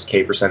highest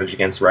K percentage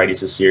against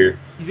righties this year.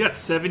 He's got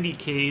 70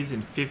 Ks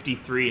in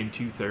 53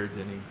 2/3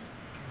 innings.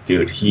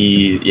 Dude,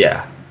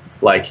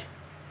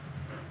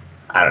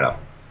 I don't know.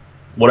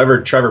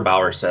 Whatever Trevor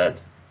Bauer said,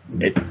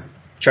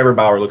 Trevor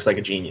Bauer looks like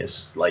a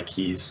genius. Like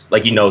he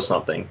knows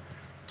something.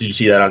 Did you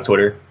see that on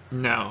Twitter?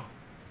 No.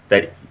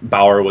 That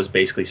Bauer was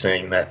basically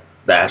saying that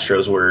the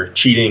Astros were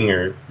cheating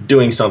or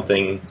doing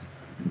something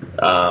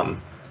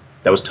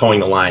that was towing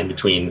the line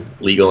between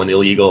legal and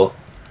illegal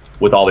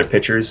with all their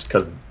pitchers,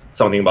 because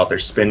something about their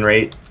spin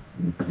rate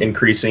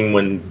increasing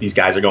when these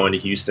guys are going to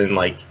Houston,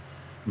 like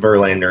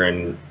Verlander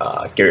and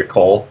Garrett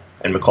Cole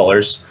and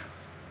McCullers.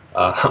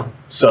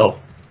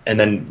 And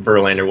then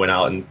Verlander went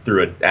out and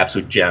threw an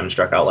absolute gem,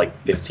 struck out like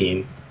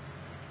 15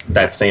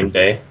 that same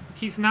day.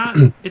 He's not.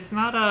 He's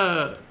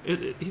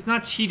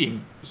not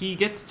cheating. He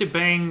gets to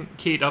bang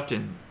Kate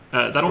Upton.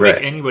 That'll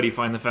make anybody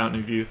find the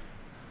fountain of youth.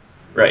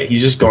 Right.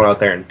 He's just going out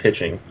there and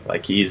pitching.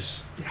 Like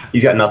he's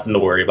got nothing to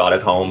worry about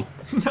at home.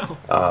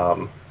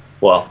 No.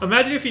 Well,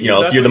 imagine if you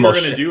knew that's what you were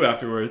going to do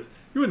afterwards.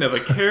 You wouldn't have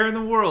a care in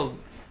the world.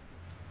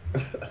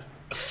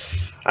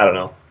 I don't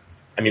know.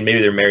 I mean,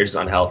 maybe their marriage is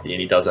unhealthy and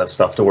he does have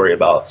stuff to worry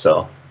about.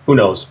 So who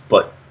knows?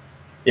 But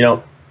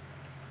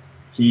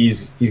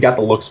he's got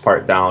the looks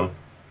part down.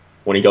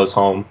 When he goes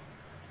home,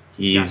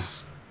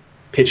 he's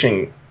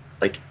pitching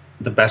like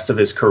the best of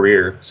his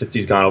career since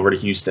he's gone over to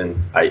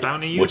Houston.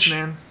 Bounty youth,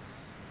 man.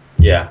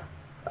 Yeah.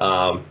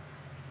 I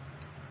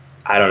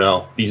don't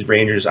know. These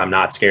Rangers, I'm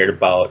not scared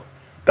about.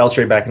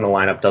 Beltre back in the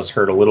lineup does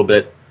hurt a little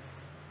bit,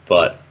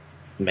 but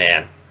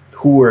man,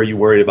 who are you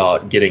worried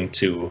about getting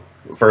to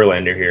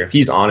Verlander here? If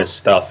he's on his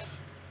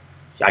stuff,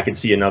 I could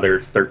see another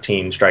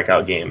 13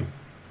 strikeout game.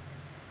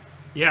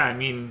 Yeah, I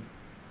mean,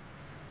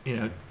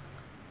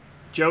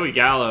 Joey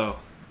Gallo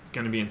is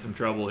going to be in some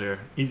trouble here.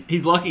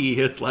 He's lucky he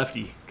hits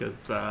lefty,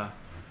 because the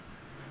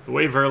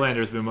way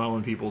Verlander's been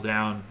mowing people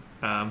down,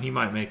 he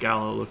might make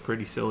Gallo look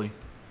pretty silly.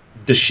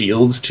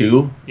 DeShields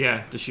too?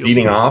 Yeah, DeShields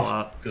leading off. A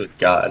lot. Good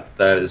God,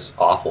 that is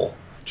awful.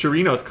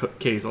 Chirino's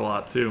K's a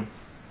lot too.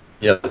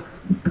 Yep.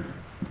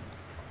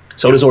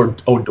 So does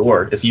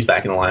Odor if he's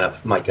back in the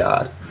lineup. My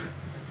God.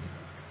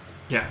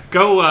 Yeah,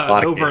 go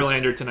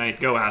Verlander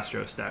tonight. Go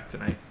Astro stack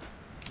tonight.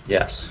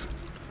 Yes.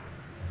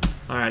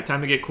 All right,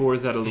 time to get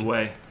cores out of the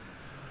way.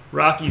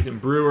 Rockies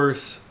and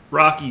Brewers.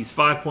 Rockies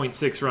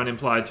 5.6 run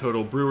implied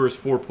total. Brewers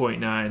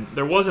 4.9.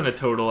 There wasn't a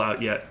total out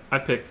yet. I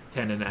picked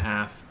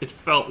 10.5. It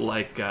felt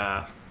like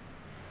a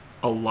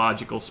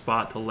logical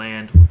spot to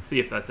land. Let's see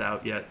if that's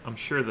out yet. I'm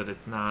sure that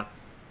it's not,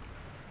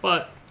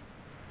 but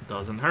it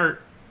doesn't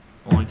hurt.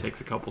 Only takes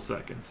a couple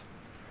seconds.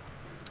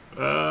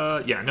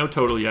 Yeah, no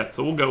total yet,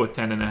 so we'll go with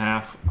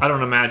 10.5. I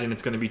don't imagine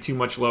it's going to be too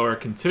much lower,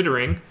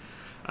 considering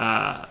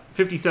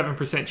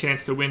 57%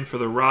 chance to win for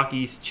the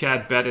Rockies.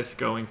 Chad Bettis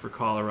going for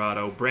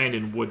Colorado.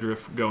 Brandon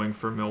Woodruff going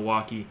for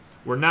Milwaukee.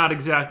 We're not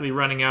exactly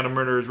running out of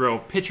murderer's row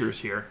of pitchers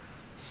here,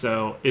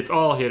 so it's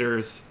all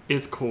hitters.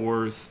 It's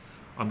cores.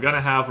 I'm going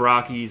to have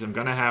Rockies. I'm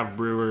going to have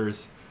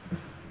Brewers.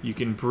 You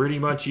can pretty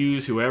much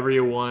use whoever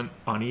you want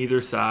on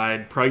either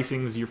side.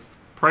 Pricing is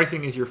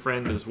your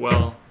friend as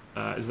well.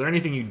 Is there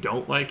anything you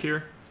don't like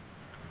here?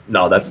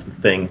 No, that's the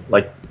thing.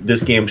 Like,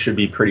 this game should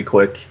be pretty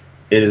quick.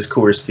 It is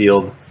Coors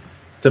Field.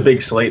 It's a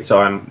big slate,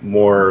 so I'm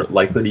more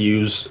likely to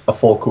use a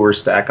full Coors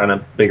stack on a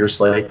bigger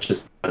slate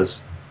just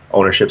as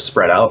ownership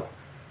spread out.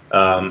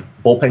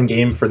 Bullpen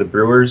game for the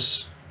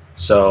Brewers,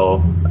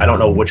 so I don't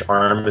know which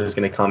arm is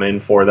going to come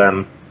in for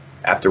them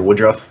after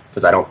Woodruff,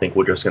 because I don't think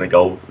Woodruff's going to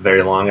go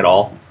very long at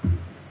all.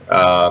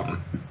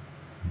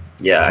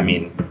 Yeah, I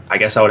mean, I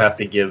guess I would have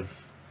to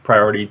give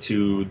priority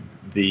to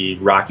the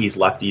Rockies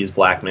lefties,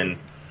 Blackmon,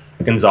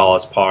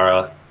 Gonzalez,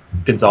 Parra.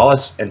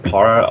 Gonzalez and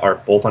Parra are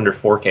both under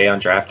 4K on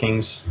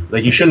DraftKings.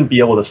 Like, you shouldn't be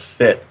able to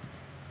fit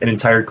an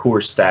entire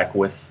Coors stack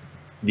with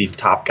these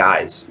top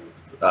guys,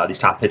 these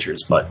top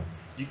pitchers, but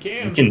you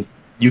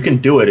can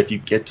do it if you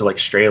get to like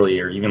Straley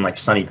or even like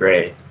Sonny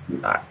Gray.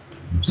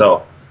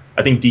 So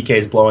I think DK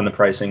is blowing the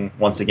pricing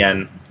once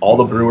again. All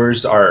the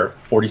Brewers are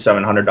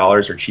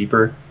 $4,700 or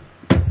cheaper.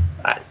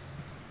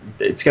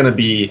 It's going to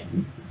be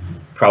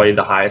probably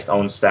the highest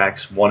owned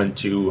stacks, 1 and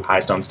 2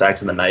 highest owned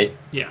stacks in the night.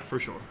 Yeah, for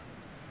sure.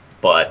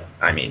 But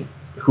I mean,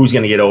 who's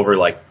going to get over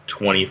like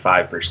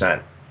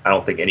 25%? I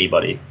don't think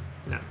anybody.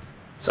 No.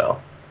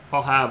 So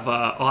I'll have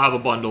a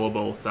bundle of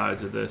both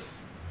sides of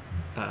this.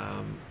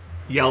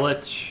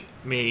 Yelich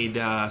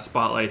made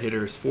spotlight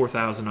hitters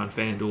 4,000 on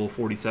FanDuel,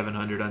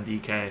 4,700 on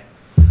DK.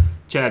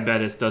 Chad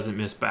Bettis doesn't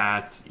miss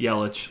bats.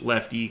 Yelich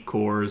lefty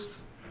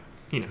cores.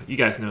 You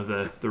guys know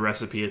the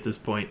recipe at this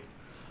point.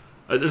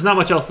 There's not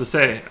much else to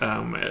say.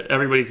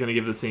 Everybody's going to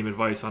give the same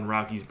advice on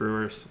Rockies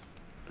Brewers.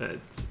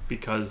 It's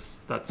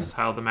because that's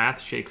how the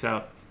math shakes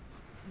out.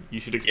 You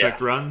should expect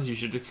runs. You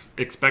should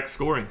expect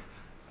scoring.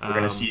 We're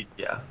going to see,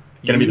 going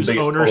to be the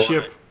biggest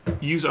ownership.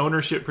 Use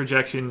ownership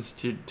projections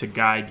to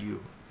guide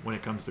you when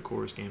it comes to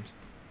Coors games.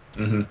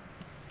 Mm-hmm.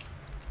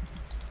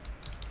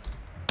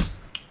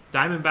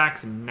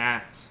 Diamondbacks and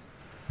Nats.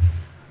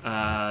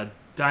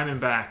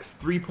 Diamondbacks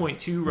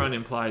 3.2 run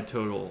implied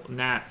total.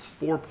 Nats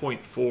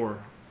 4.4.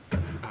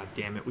 God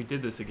damn it, we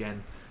did this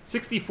again.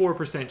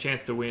 64%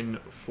 chance to win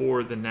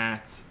for the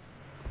Nats.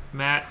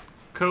 Matt,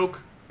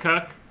 Coke,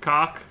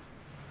 Cock.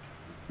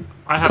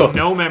 I have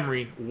no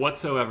memory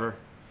whatsoever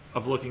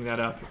of looking that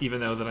up,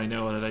 even though that I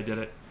know that I did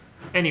it.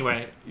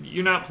 Anyway,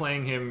 you're not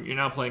playing him. You're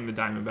not playing the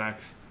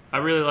Diamondbacks. I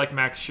really like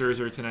Max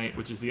Scherzer tonight,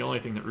 which is the only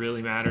thing that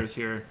really matters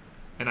here.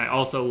 And I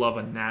also love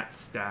a Nats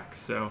stack.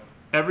 So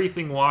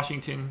everything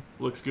Washington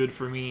looks good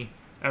for me.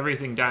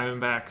 Everything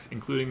Diamondbacks,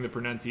 including the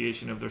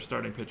pronunciation of their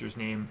starting pitcher's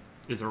name,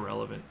 is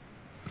irrelevant.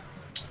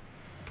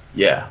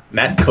 Yeah,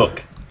 Matt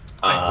Cook.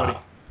 Thanks, buddy.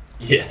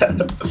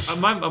 Yeah.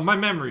 My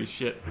memory's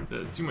shit.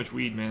 It's too much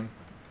weed, man.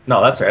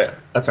 No, that's all right.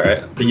 That's all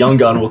right. The young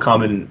gun will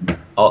come and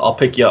I'll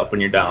pick you up when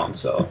you're down.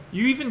 So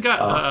you even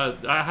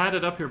got. I had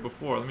it up here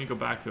before. Let me go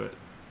back to it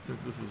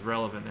since this is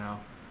relevant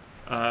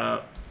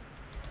now.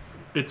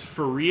 It's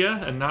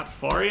Faria and not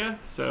Faria.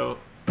 So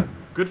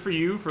good for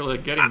you for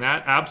like getting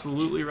that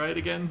absolutely right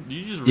again. Do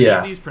you just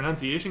read these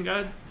pronunciation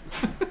guides?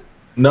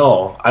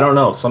 No, I don't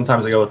know.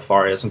 Sometimes I go with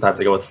Faria. Sometimes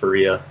I go with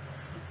Faria.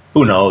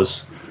 Who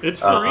knows?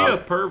 It's Faria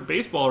per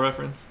Baseball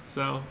Reference.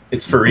 So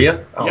it's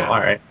Faria. Oh, yeah. All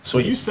right.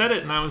 Sweet. You said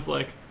it, and I was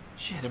like,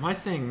 shit, am I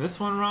saying this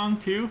one wrong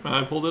too? And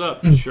I pulled it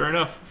up. Sure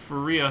enough,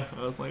 Faria.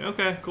 I was like,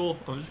 okay, cool.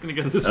 I'm just going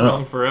to get this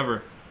wrong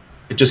forever.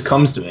 It just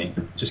comes to me.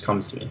 It just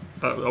comes to me.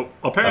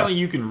 Apparently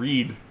you can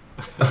read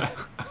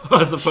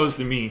as opposed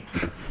to me,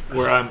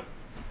 where I'm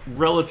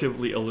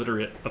relatively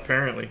illiterate,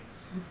 apparently.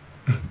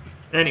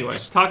 Anyway,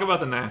 talk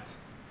about the Nats.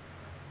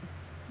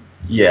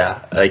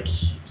 Yeah,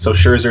 so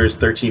Scherzer is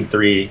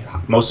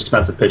 13-3, most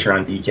expensive pitcher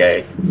on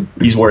DK.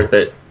 He's worth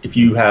it. If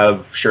you have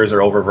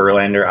Scherzer over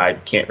Verlander, I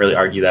can't really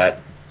argue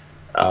that.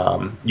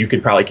 You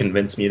could probably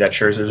convince me that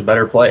Scherzer's a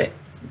better play.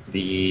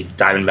 The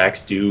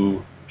Diamondbacks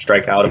do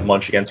strike out a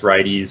bunch against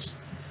righties.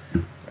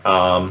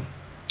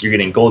 You're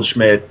getting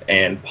Goldschmidt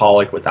and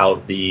Pollock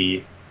without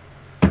the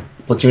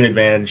platoon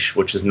advantage,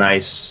 which is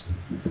nice.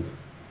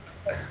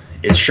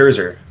 It's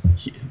Scherzer.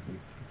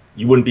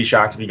 You wouldn't be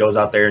shocked if he goes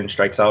out there and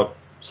strikes out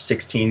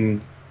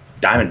 16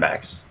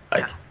 Diamondbacks.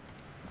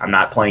 I'm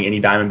not playing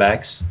any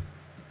Diamondbacks.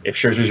 If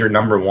Scherzer's your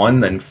number one,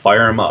 then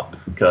fire him up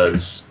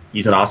because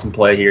he's an awesome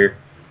play here.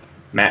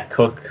 Matt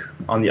Cook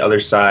on the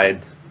other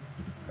side,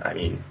 I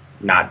mean,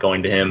 not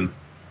going to him.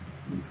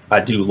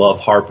 I do love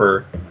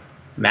Harper.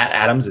 Matt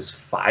Adams is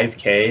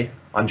 $5K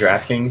on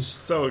DraftKings.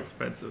 So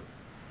expensive.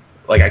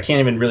 I can't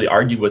even really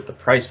argue with the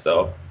price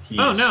though. He's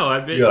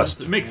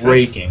it makes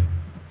raking.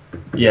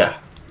 sense. Yeah,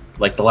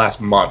 the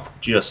last month,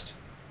 just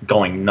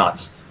going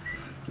nuts.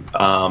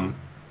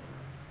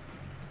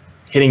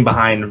 Hitting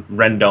behind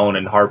Rendon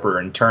and Harper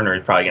and Turner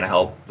is probably going to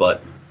help,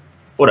 but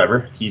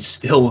whatever. He's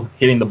still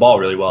hitting the ball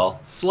really well.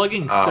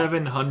 Slugging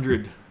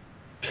 700.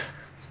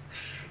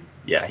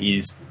 Yeah,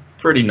 he's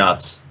pretty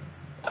nuts.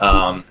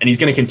 And he's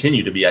going to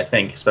continue to be, I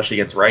think, especially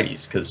against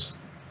righties, because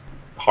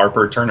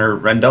Harper, Turner,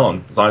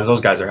 Rendon, as long as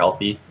those guys are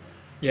healthy.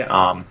 Yeah.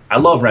 I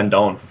love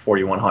Rendon for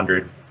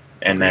 4,100.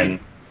 And then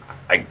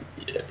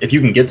if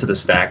you can get to the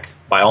stack,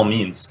 by all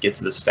means, get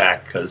to the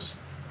stack, because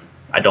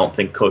I don't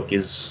think Cook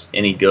is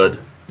any good.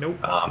 Nope.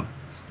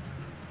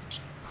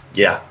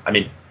 Yeah, I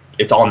mean,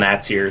 it's all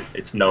Nats here.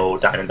 It's no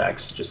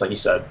Diamondbacks, just like you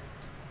said.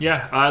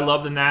 Yeah, I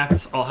love the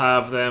Nats. I'll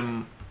have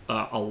them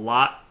a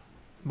lot.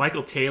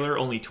 Michael Taylor,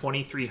 only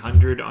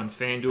 2,300 on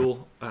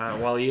FanDuel.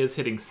 While he is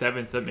hitting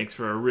 7th, that makes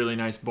for a really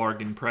nice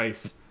bargain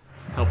price.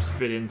 Helps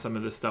fit in some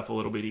of this stuff a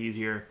little bit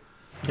easier.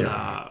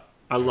 Yeah.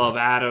 I love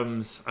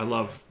Adams. I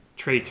love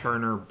Trey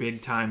Turner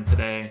big time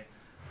today.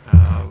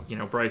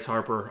 Bryce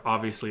Harper,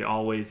 obviously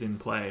always in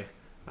play.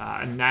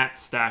 A Nat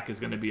stack is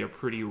going to be a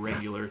pretty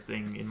regular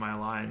thing in my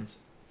lines.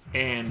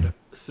 And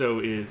so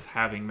is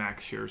having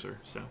Max Scherzer.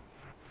 So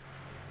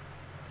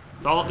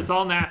it's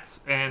all Nats,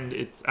 and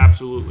it's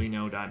absolutely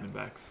no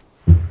Diamondbacks.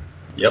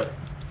 Yep.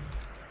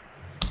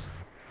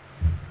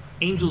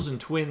 Angels and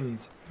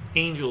Twins.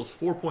 Angels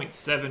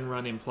 4.7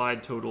 run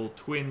implied total.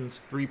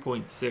 Twins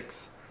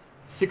 3.6.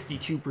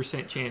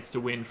 62% chance to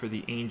win for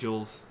the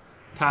Angels.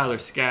 Tyler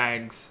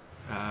Skaggs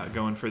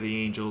going for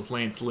the Angels.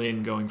 Lance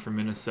Lynn going for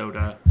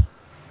Minnesota.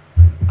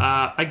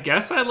 I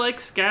guess I like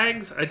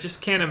Skaggs. I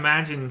just can't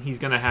imagine he's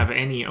going to have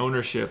any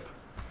ownership.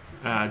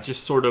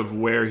 Just sort of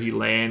where he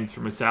lands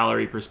from a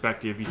salary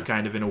perspective, he's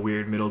kind of in a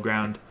weird middle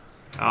ground.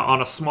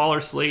 On a smaller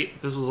slate,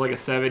 if this was like a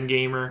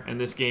 7-gamer and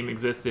this game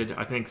existed,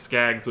 I think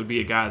Skaggs would be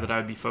a guy that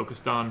I'd be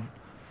focused on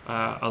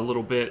a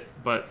little bit.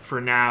 But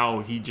for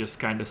now, he just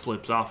kind of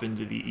slips off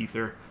into the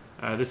ether.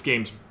 This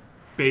game's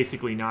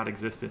basically not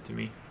existent to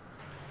me.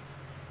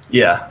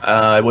 Yeah,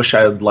 I wish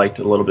I had liked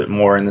a little bit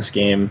more in this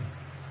game.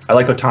 I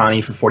like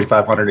Ohtani for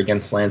 4,500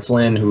 against Lance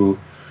Lynn, who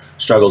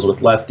struggles with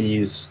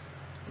lefties.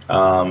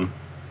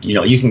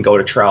 You can go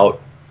to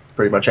Trout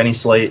pretty much any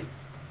slate.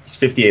 He's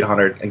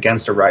 5,800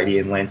 against a righty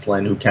and Lance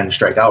Lynn, who can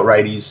strike out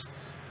righties.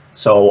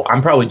 So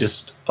I'm probably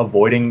just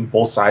avoiding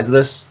both sides of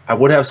this. I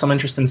would have some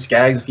interest in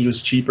Skaggs if he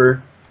was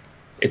cheaper.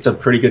 It's a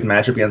pretty good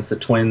matchup against the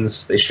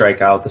Twins. They strike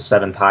out the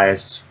 7th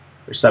highest,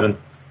 or 7th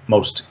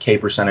most K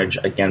percentage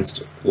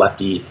against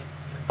lefty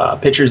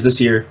pitchers this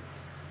year.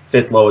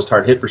 5th lowest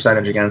hard hit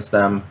percentage against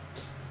them.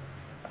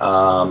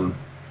 I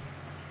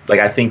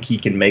think he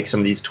can make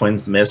some of these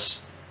Twins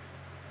miss,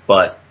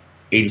 but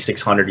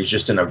 8,600, he's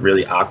just in a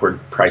really awkward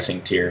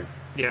pricing tier.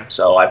 Yeah.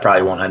 So I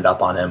probably won't end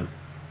up on him.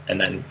 And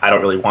then I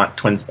don't really want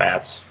Twins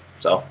bats.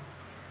 So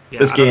yeah,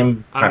 this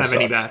game I don't have sucks.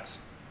 any bats.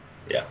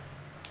 Yeah.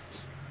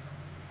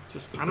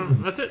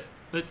 That's it.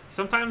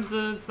 Sometimes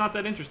it's not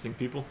that interesting,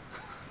 people.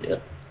 Yeah.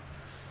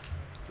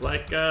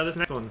 Like this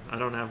next one, I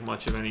don't have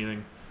much of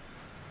anything.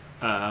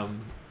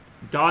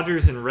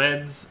 Dodgers and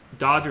Reds.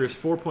 Dodgers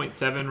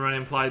 4.7 run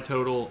implied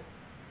total.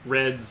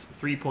 Reds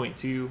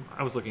 3.2.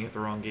 I was looking at the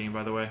wrong game,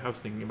 by the way. I was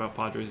thinking about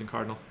Padres and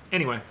Cardinals.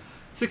 Anyway,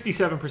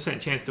 67%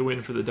 chance to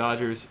win for the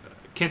Dodgers.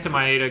 Kenta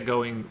Maeda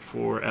going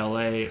for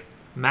LA.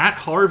 Matt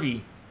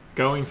Harvey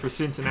going for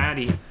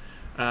Cincinnati.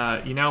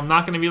 I'm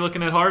not going to be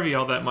looking at Harvey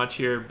all that much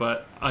here,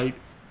 but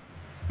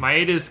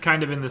Maeda's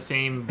kind of in the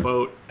same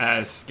boat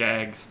as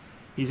Skaggs.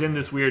 He's in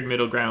this weird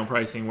middle ground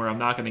pricing where I'm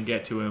not going to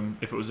get to him.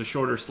 If it was a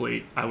shorter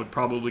slate, I would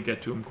probably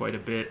get to him quite a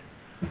bit.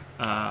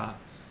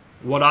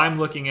 What I'm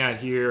looking at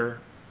here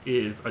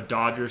is a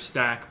Dodgers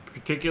stack,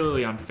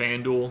 particularly on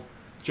FanDuel.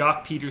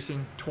 Jock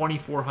Peterson,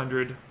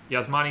 2,400.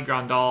 Yasmani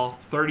Grandal,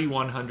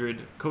 3,100.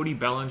 Cody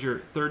Bellinger,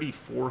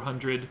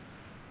 3,400.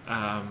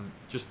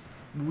 Just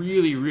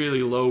really,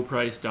 really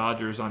low-priced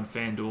Dodgers on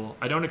FanDuel.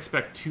 I don't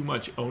expect too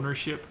much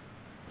ownership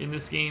in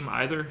this game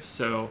either,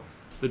 so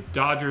the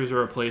Dodgers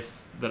are a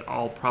place that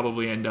I'll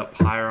probably end up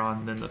higher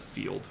on than the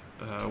field.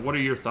 What are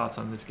your thoughts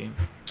on this game?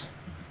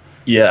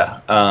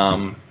 Yeah,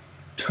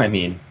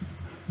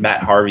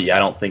 Matt Harvey, I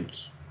don't think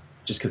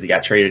just because he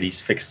got traded, he's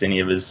fixed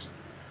any of his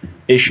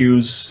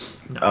issues.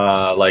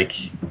 No.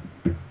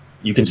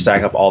 You can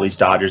stack up all these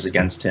Dodgers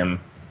against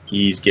him.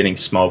 He's getting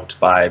smoked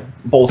by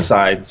both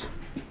sides.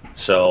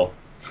 So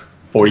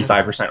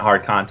 45%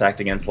 hard contact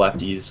against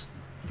lefties,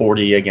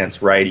 40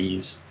 against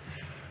righties.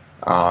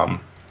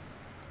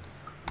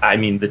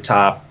 The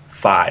top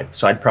 5.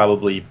 So I'd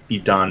probably be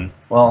done.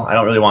 Well, I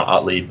don't really want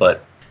Utley,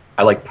 but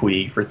I like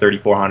Puig for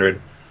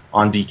 3,400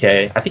 on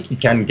DK. I think you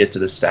can get to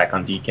this stack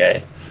on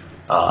DK.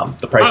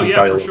 The pricing is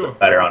probably a little bit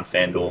better on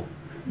FanDuel.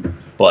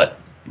 But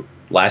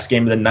last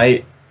game of the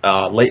night,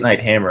 late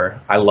night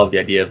hammer. I love the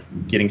idea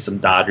of getting some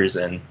Dodgers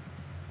in.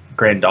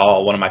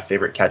 Grandal, one of my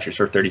favorite catchers,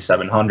 for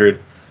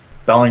 3,700.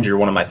 Bellinger,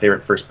 one of my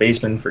favorite first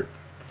basemen, for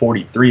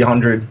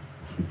 4,300.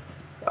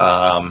 They're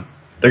going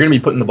to be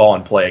putting the ball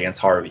in play against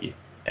Harvey.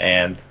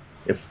 And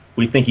if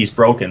we think he's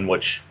broken,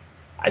 which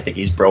I think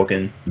he's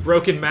broken.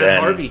 Broken Matt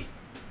Harvey.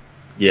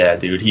 Yeah,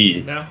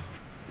 dude. No?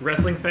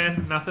 Wrestling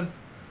fan? Nothing?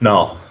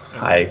 No.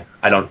 Okay.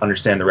 I don't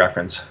understand the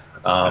reference.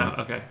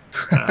 Okay.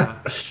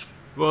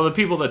 Well, the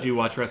people that do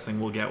watch wrestling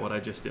will get what I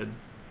just did.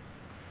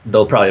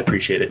 They'll probably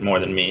appreciate it more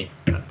than me.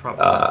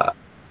 Probably.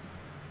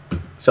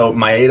 So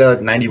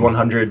Maeda,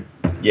 9,100.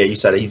 Yeah, you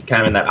said it. He's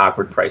kind of in that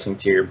awkward pricing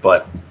tier,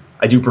 but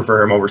I do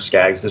prefer him over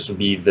Skaggs. This would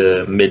be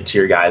the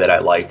mid-tier guy that I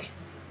like.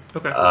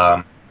 Okay.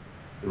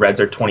 Reds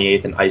are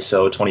 28th in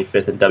ISO,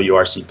 25th in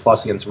WRC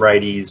plus against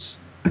righties.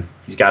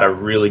 He's got a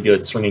really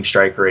good swinging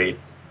strike rate,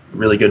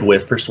 really good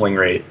whiff per swing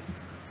rate.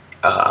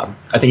 I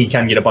think he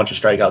can get a bunch of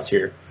strikeouts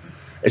here.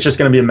 It's just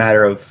going to be a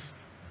matter of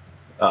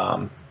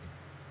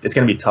it's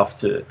going to be tough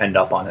to end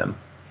up on him.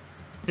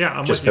 Yeah,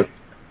 I'm with you.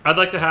 I'd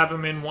like to have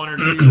him in 1 or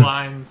 2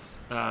 lines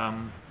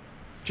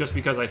just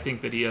because I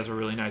think that he has a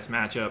really nice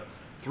matchup.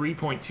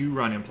 3.2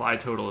 run implied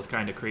total is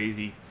kind of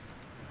crazy.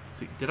 Let's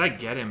see, did I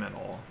get him at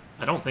all?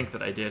 I don't think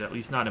that I did, at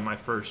least not in my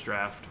first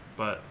draft,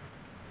 but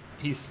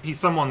he's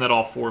someone that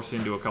I'll force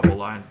into a couple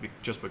lines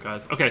just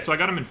because. Okay, so I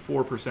got him in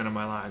 4% of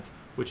my lines,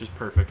 which is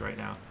perfect right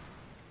now.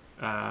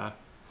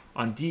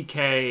 On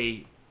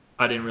DK,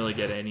 I didn't really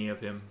get any of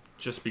him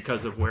just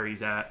because of where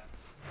he's at.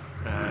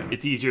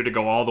 It's easier to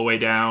go all the way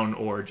down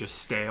or just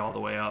stay all the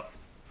way up.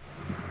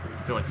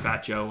 I feel like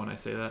Fat Joe when I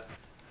say that.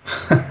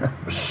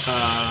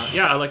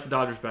 Yeah, I like the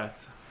Dodgers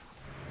bats.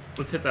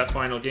 Let's hit that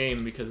final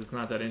game because it's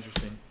not that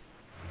interesting.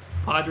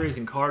 Padres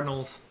and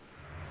Cardinals.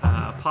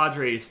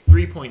 Padres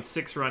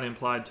 3.6 run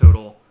implied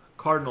total.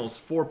 Cardinals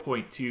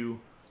 4.2.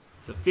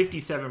 It's a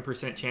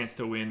 57% chance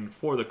to win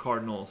for the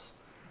Cardinals.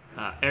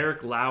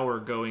 Eric Lauer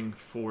going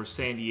for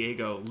San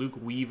Diego.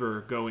 Luke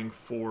Weaver going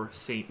for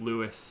St.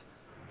 Louis.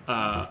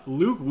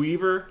 Luke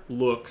Weaver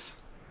looks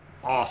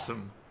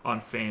awesome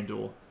on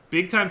FanDuel.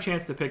 Big time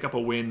chance to pick up a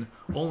win.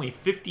 Only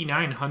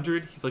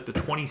 5,900. He's like the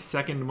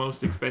 22nd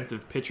most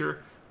expensive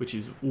pitcher, which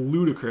is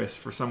ludicrous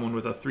for someone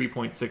with a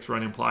 3.6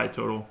 run implied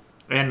total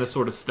and the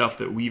sort of stuff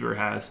that Weaver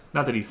has.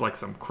 Not that he's like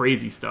some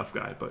crazy stuff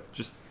guy, but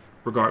just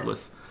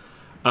regardless.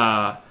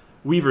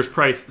 Weaver's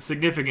priced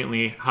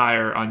significantly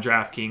higher on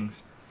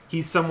DraftKings.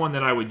 He's someone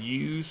that I would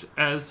use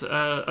as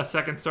a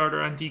second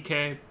starter on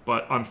DK,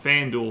 but on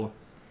FanDuel,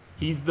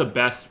 he's the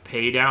best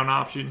pay down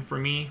option for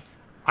me.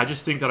 I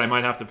just think that I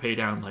might have to pay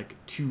down like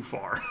too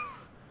far.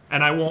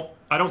 And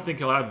I don't think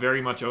he'll have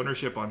very much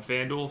ownership on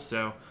FanDuel,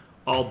 so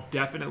I'll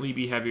definitely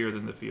be heavier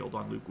than the field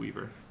on Luke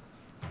Weaver.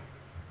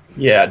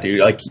 Yeah, dude.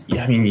 Like,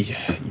 I mean, you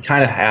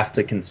kind of have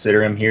to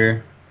consider him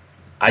here.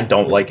 I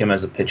don't like him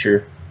as a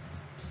pitcher.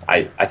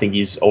 I think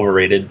he's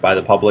overrated by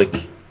the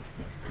public.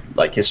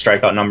 Like, his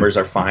strikeout numbers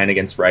are fine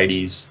against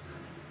righties.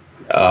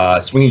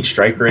 Swinging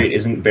strike rate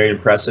isn't very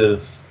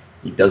impressive.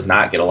 He does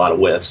not get a lot of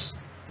whiffs.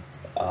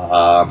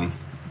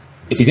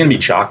 If he's going to be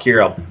chalk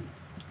here,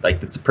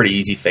 it's a pretty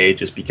easy fade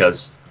just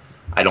because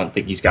I don't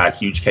think he's got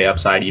huge K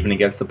upside even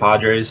against the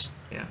Padres.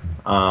 Yeah.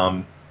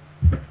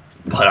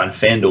 But on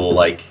FanDuel,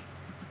 like,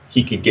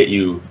 he could get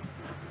you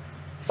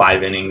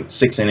 5 innings,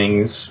 6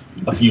 innings,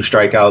 a few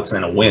strikeouts,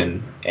 and a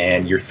win,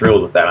 and you're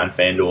thrilled with that on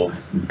FanDuel.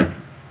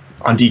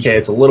 On DK,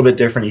 it's a little bit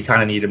different. You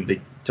kind of need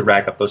him to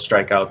rack up those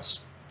strikeouts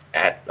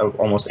at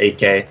almost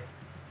 8K.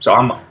 So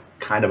I'm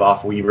kind of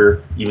off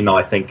Weaver, even though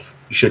I think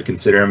you should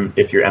consider him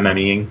if you're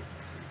MMEing.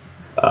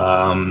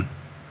 I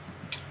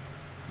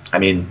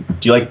mean,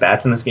 do you like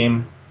bats in this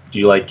game? Do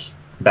you like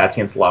bats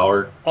against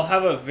Lauer? I'll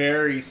have a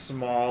very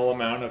small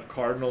amount of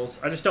Cardinals.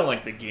 I just don't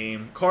like the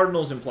game.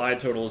 Cardinals implied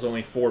total is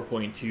only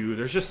 4.2.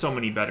 There's just so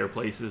many better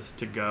places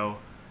to go.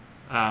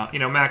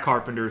 Matt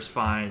Carpenter's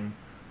fine.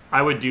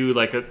 I would do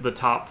like the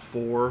top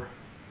 4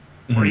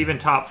 or even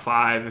top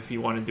 5 if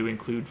you wanted to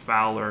include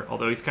Fowler,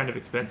 although he's kind of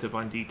expensive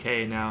on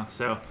DK now.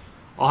 So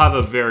I'll have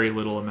a very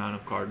little amount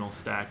of Cardinals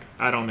stack.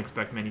 I don't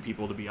expect many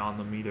people to be on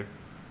them either.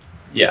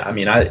 Yeah, I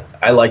mean,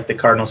 I like the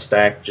Cardinal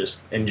stack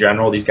just in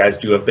general. These guys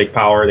do have big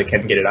power. They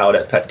can get it out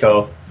at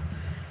Petco.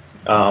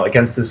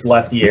 Against this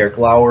lefty, Eric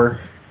Lauer,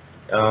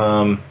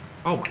 oh my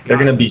God, they're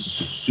going to be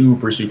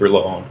super, super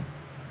low on.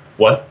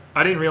 What?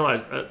 I didn't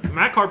realize.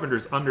 Matt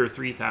Carpenter's under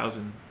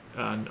 3,000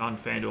 on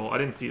FanDuel. I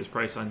didn't see his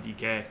price on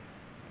DK.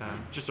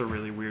 Just a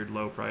really weird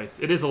low price.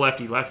 It is a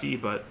lefty-lefty,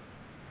 but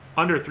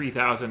under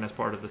 3,000 as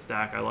part of the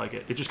stack. I like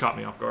it. It just caught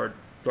me off guard.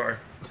 Sorry.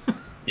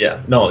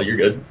 Yeah, no, you're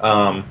good.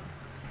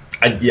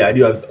 I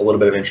do have a little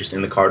bit of interest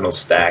in the Cardinals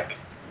stack.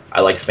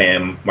 I like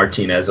Pham,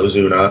 Martinez,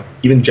 Ozuna.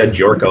 Even Jed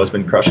Yorko has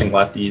been crushing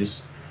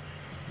lefties.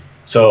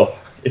 So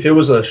if it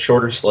was a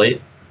shorter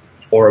slate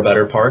or a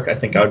better park, I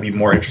think I would be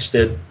more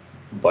interested.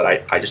 But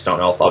I just don't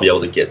know if I'll be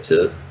able to get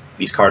to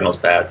these Cardinals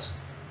bats.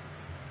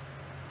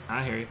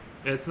 I hear you.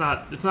 It's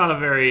not a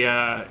very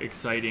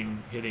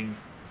exciting hitting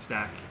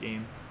stack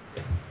game.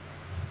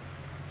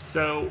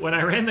 So when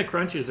I ran the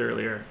crunches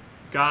earlier,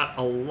 got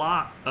a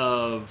lot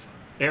of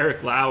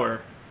Eric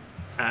Lauer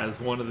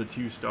as one of the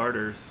 2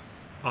 starters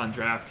on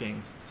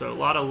DraftKings. So a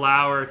lot of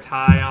Lauer,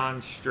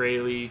 Tyon,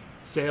 Straley,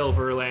 Sale,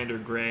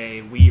 Verlander,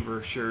 Gray,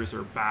 Weaver,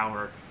 Scherzer,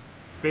 Bauer.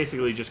 It's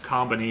basically just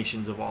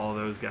combinations of all of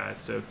those guys.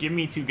 So give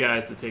me 2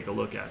 guys to take a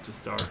look at to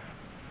start.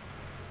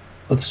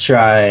 Let's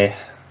try.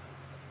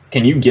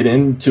 Can you get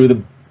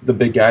into the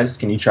big guys?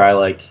 Can you try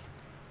like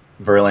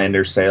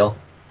Verlander, Sale?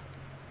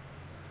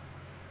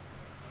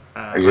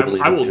 I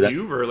will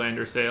do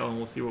Verlander, Sale, and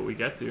we'll see what we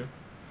get to.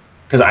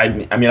 Because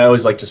I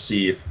always like to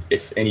see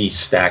if any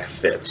stack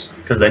fits,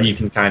 because then you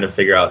can kind of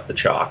figure out the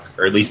chalk,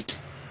 or at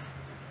least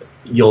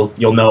you'll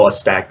know a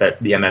stack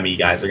that the MME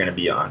guys are going to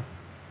be on.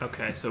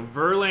 Okay, so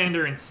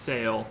Verlander and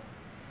Sale.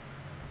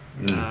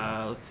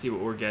 Let's see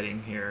what we're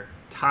getting here.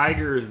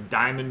 Tigers,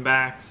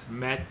 Diamondbacks,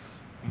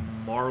 Mets,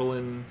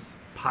 Marlins,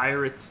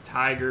 Pirates,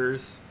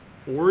 Tigers,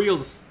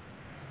 Orioles.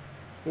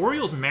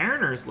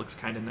 Mariners looks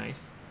kind of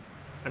nice.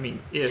 I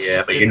mean, ish.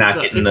 Yeah, but you're not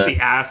getting the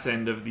ass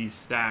end of these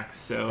stacks,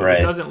 so right.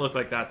 It doesn't look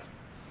like that's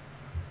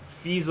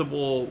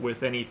feasible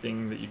with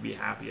anything that you'd be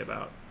happy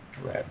about.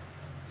 Right.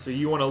 So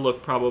you want to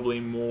look probably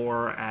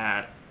more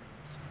at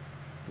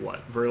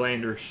what,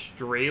 Verlander,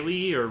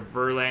 Straley, or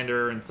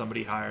Verlander and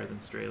somebody higher than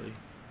Straley?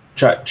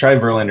 Try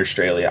Verlander,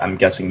 Straley. I'm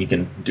guessing you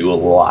can do a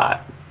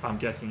lot. I'm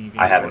guessing you can.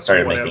 I haven't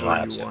started making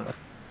lineups yet. All right,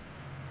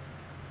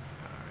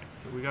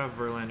 so we got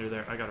Verlander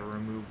there. I got to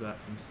remove that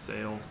from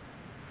Sale.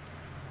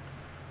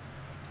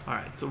 All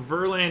right, so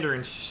Verlander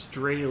and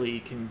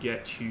Straley can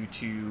get you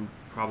to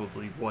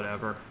probably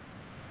whatever.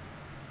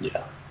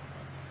 Yeah.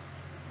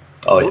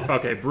 Oh, yeah.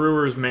 Okay,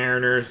 Brewers,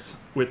 Mariners,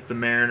 with the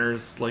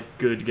Mariners, like,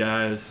 good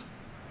guys.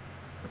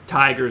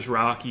 Tigers,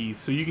 Rockies.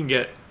 So you can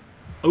get...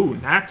 Oh,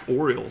 Nats,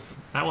 Orioles.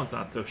 That one's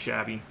not so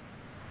shabby.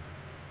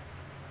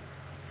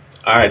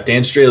 All right,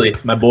 Dan Straley,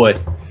 my boy.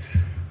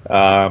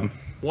 1,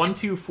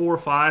 2, 4,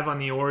 5 on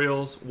the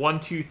Orioles,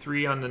 1, 2,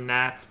 3 on the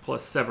Nats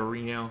plus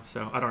Severino.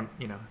 So I don't,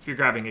 if you're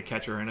grabbing a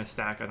catcher in a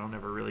stack, I don't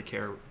ever really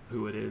care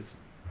who it is.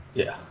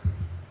 Yeah.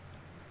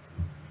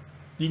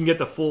 You can get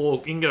a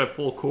full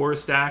core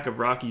stack of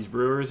Rockies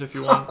Brewers if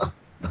you want.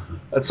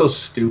 That's so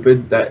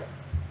stupid. That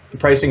the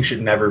pricing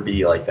should never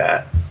be like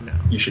that. No.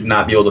 You should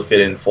not be able to fit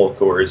in full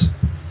cores.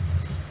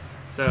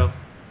 So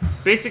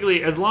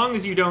basically, as long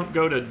as you don't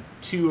go to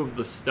 2 of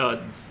the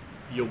studs,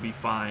 you'll be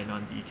fine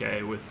on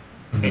DK with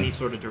any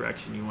sort of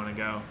direction you want to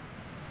go.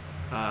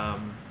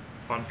 On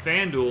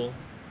FanDuel,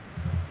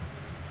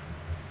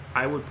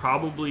 I would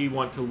probably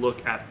want to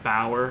look at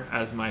Bauer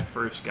as my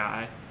first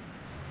guy.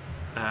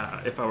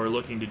 If I were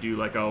looking to do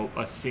like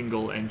a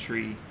single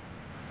entry,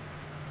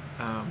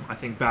 I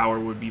think Bauer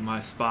would be my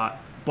spot,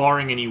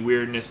 barring any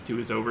weirdness to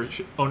his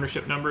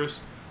ownership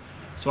numbers.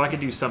 So I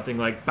could do something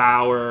like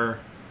Bauer,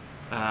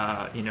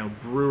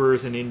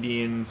 Brewers and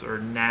Indians, or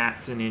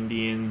Nats and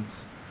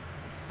Indians.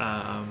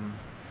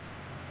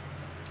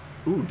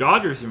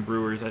 Dodgers and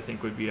Brewers I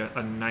think would be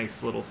a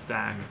nice little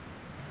stack.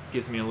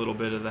 Gives me a little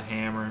bit of the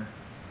hammer.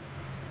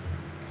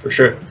 For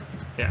sure.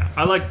 Yeah,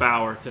 I like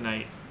Bauer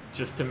tonight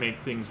just to make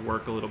things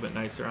work a little bit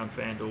nicer on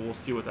FanDuel. We'll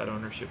see what that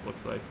ownership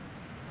looks like.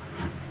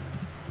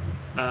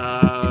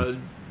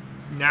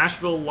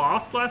 Nashville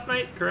lost last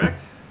night,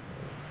 correct?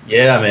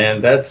 Yeah,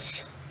 man.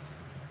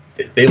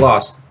 They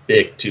lost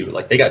big too.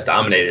 Like, they got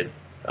dominated.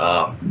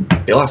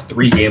 They lost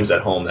 3 games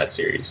at home that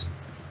series.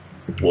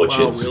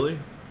 Really?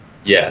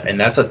 Yeah, and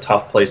that's a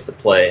tough place to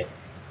play.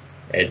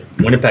 And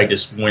Winnipeg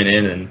just went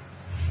in and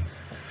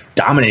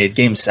dominated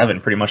Game 7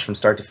 pretty much from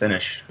start to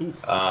finish.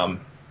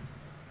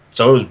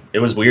 So it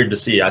was weird to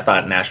see. I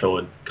thought Nashville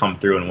would come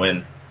through and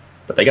win,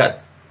 but they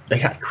got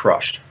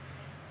crushed.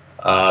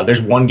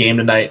 There's one game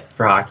tonight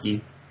for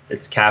hockey.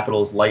 It's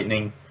Capitals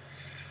Lightning.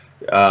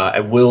 I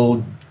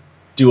will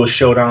do a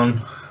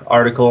showdown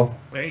article.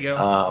 There you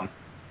go.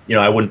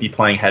 I wouldn't be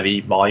playing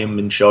heavy volume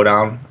in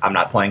showdown. I'm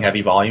not playing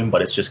heavy volume,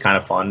 but it's just kind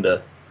of fun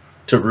to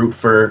root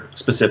for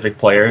specific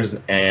players,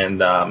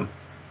 and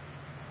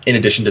in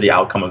addition to the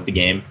outcome of the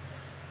game.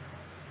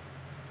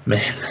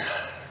 Man,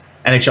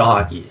 NHL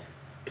hockey,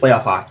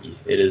 playoff hockey,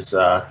 it is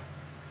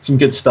some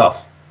good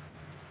stuff.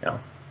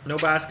 No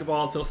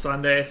basketball until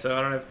Sunday, so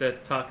I don't have to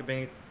talk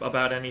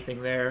about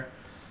anything there.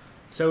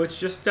 So it's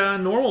just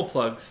normal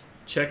plugs.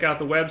 Check out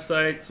the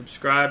website,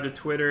 subscribe to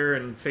Twitter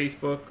and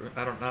Facebook.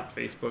 Not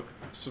Facebook.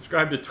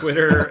 Subscribe to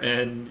Twitter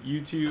and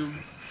YouTube.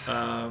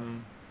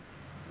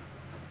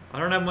 I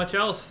don't have much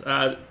else.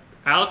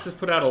 Alex has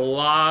put out a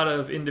lot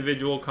of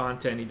individual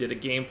content. He did a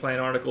game plan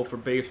article for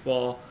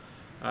baseball.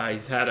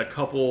 He's had a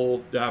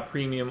couple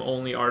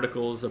premium-only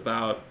articles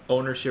about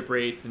ownership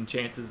rates and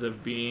chances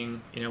of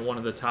being, one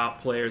of the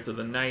top players of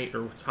the night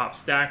or top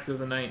stacks of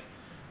the night.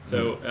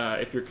 So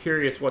if you're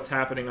curious what's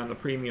happening on the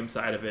premium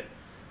side of it,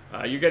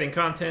 you're getting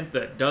content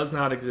that does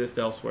not exist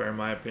elsewhere, in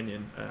my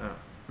opinion.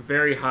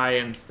 Very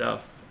high-end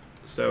stuff.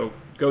 So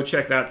go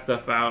check that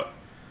stuff out.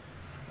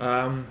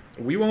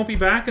 We won't be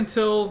back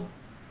until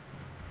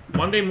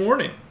Monday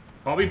morning.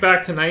 I'll be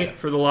back tonight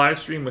for the live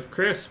stream with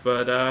Chris,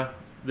 but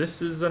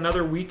this is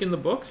another week in the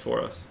books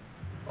for us.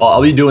 Well,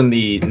 I'll be doing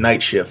the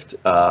night shift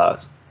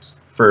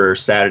for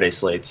Saturday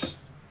slates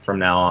from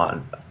now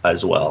on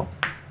as well.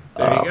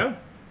 There you go.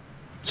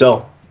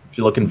 So if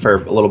you're looking for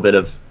a little bit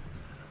of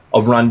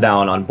a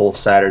rundown on both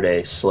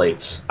Saturday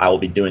slates, I will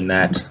be doing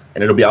that,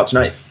 and it'll be out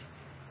tonight.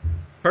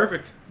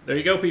 Perfect. There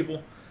you go,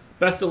 people.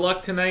 Best of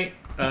luck tonight.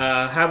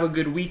 Have a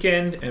good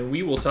weekend, and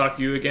we will talk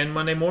to you again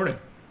Monday morning.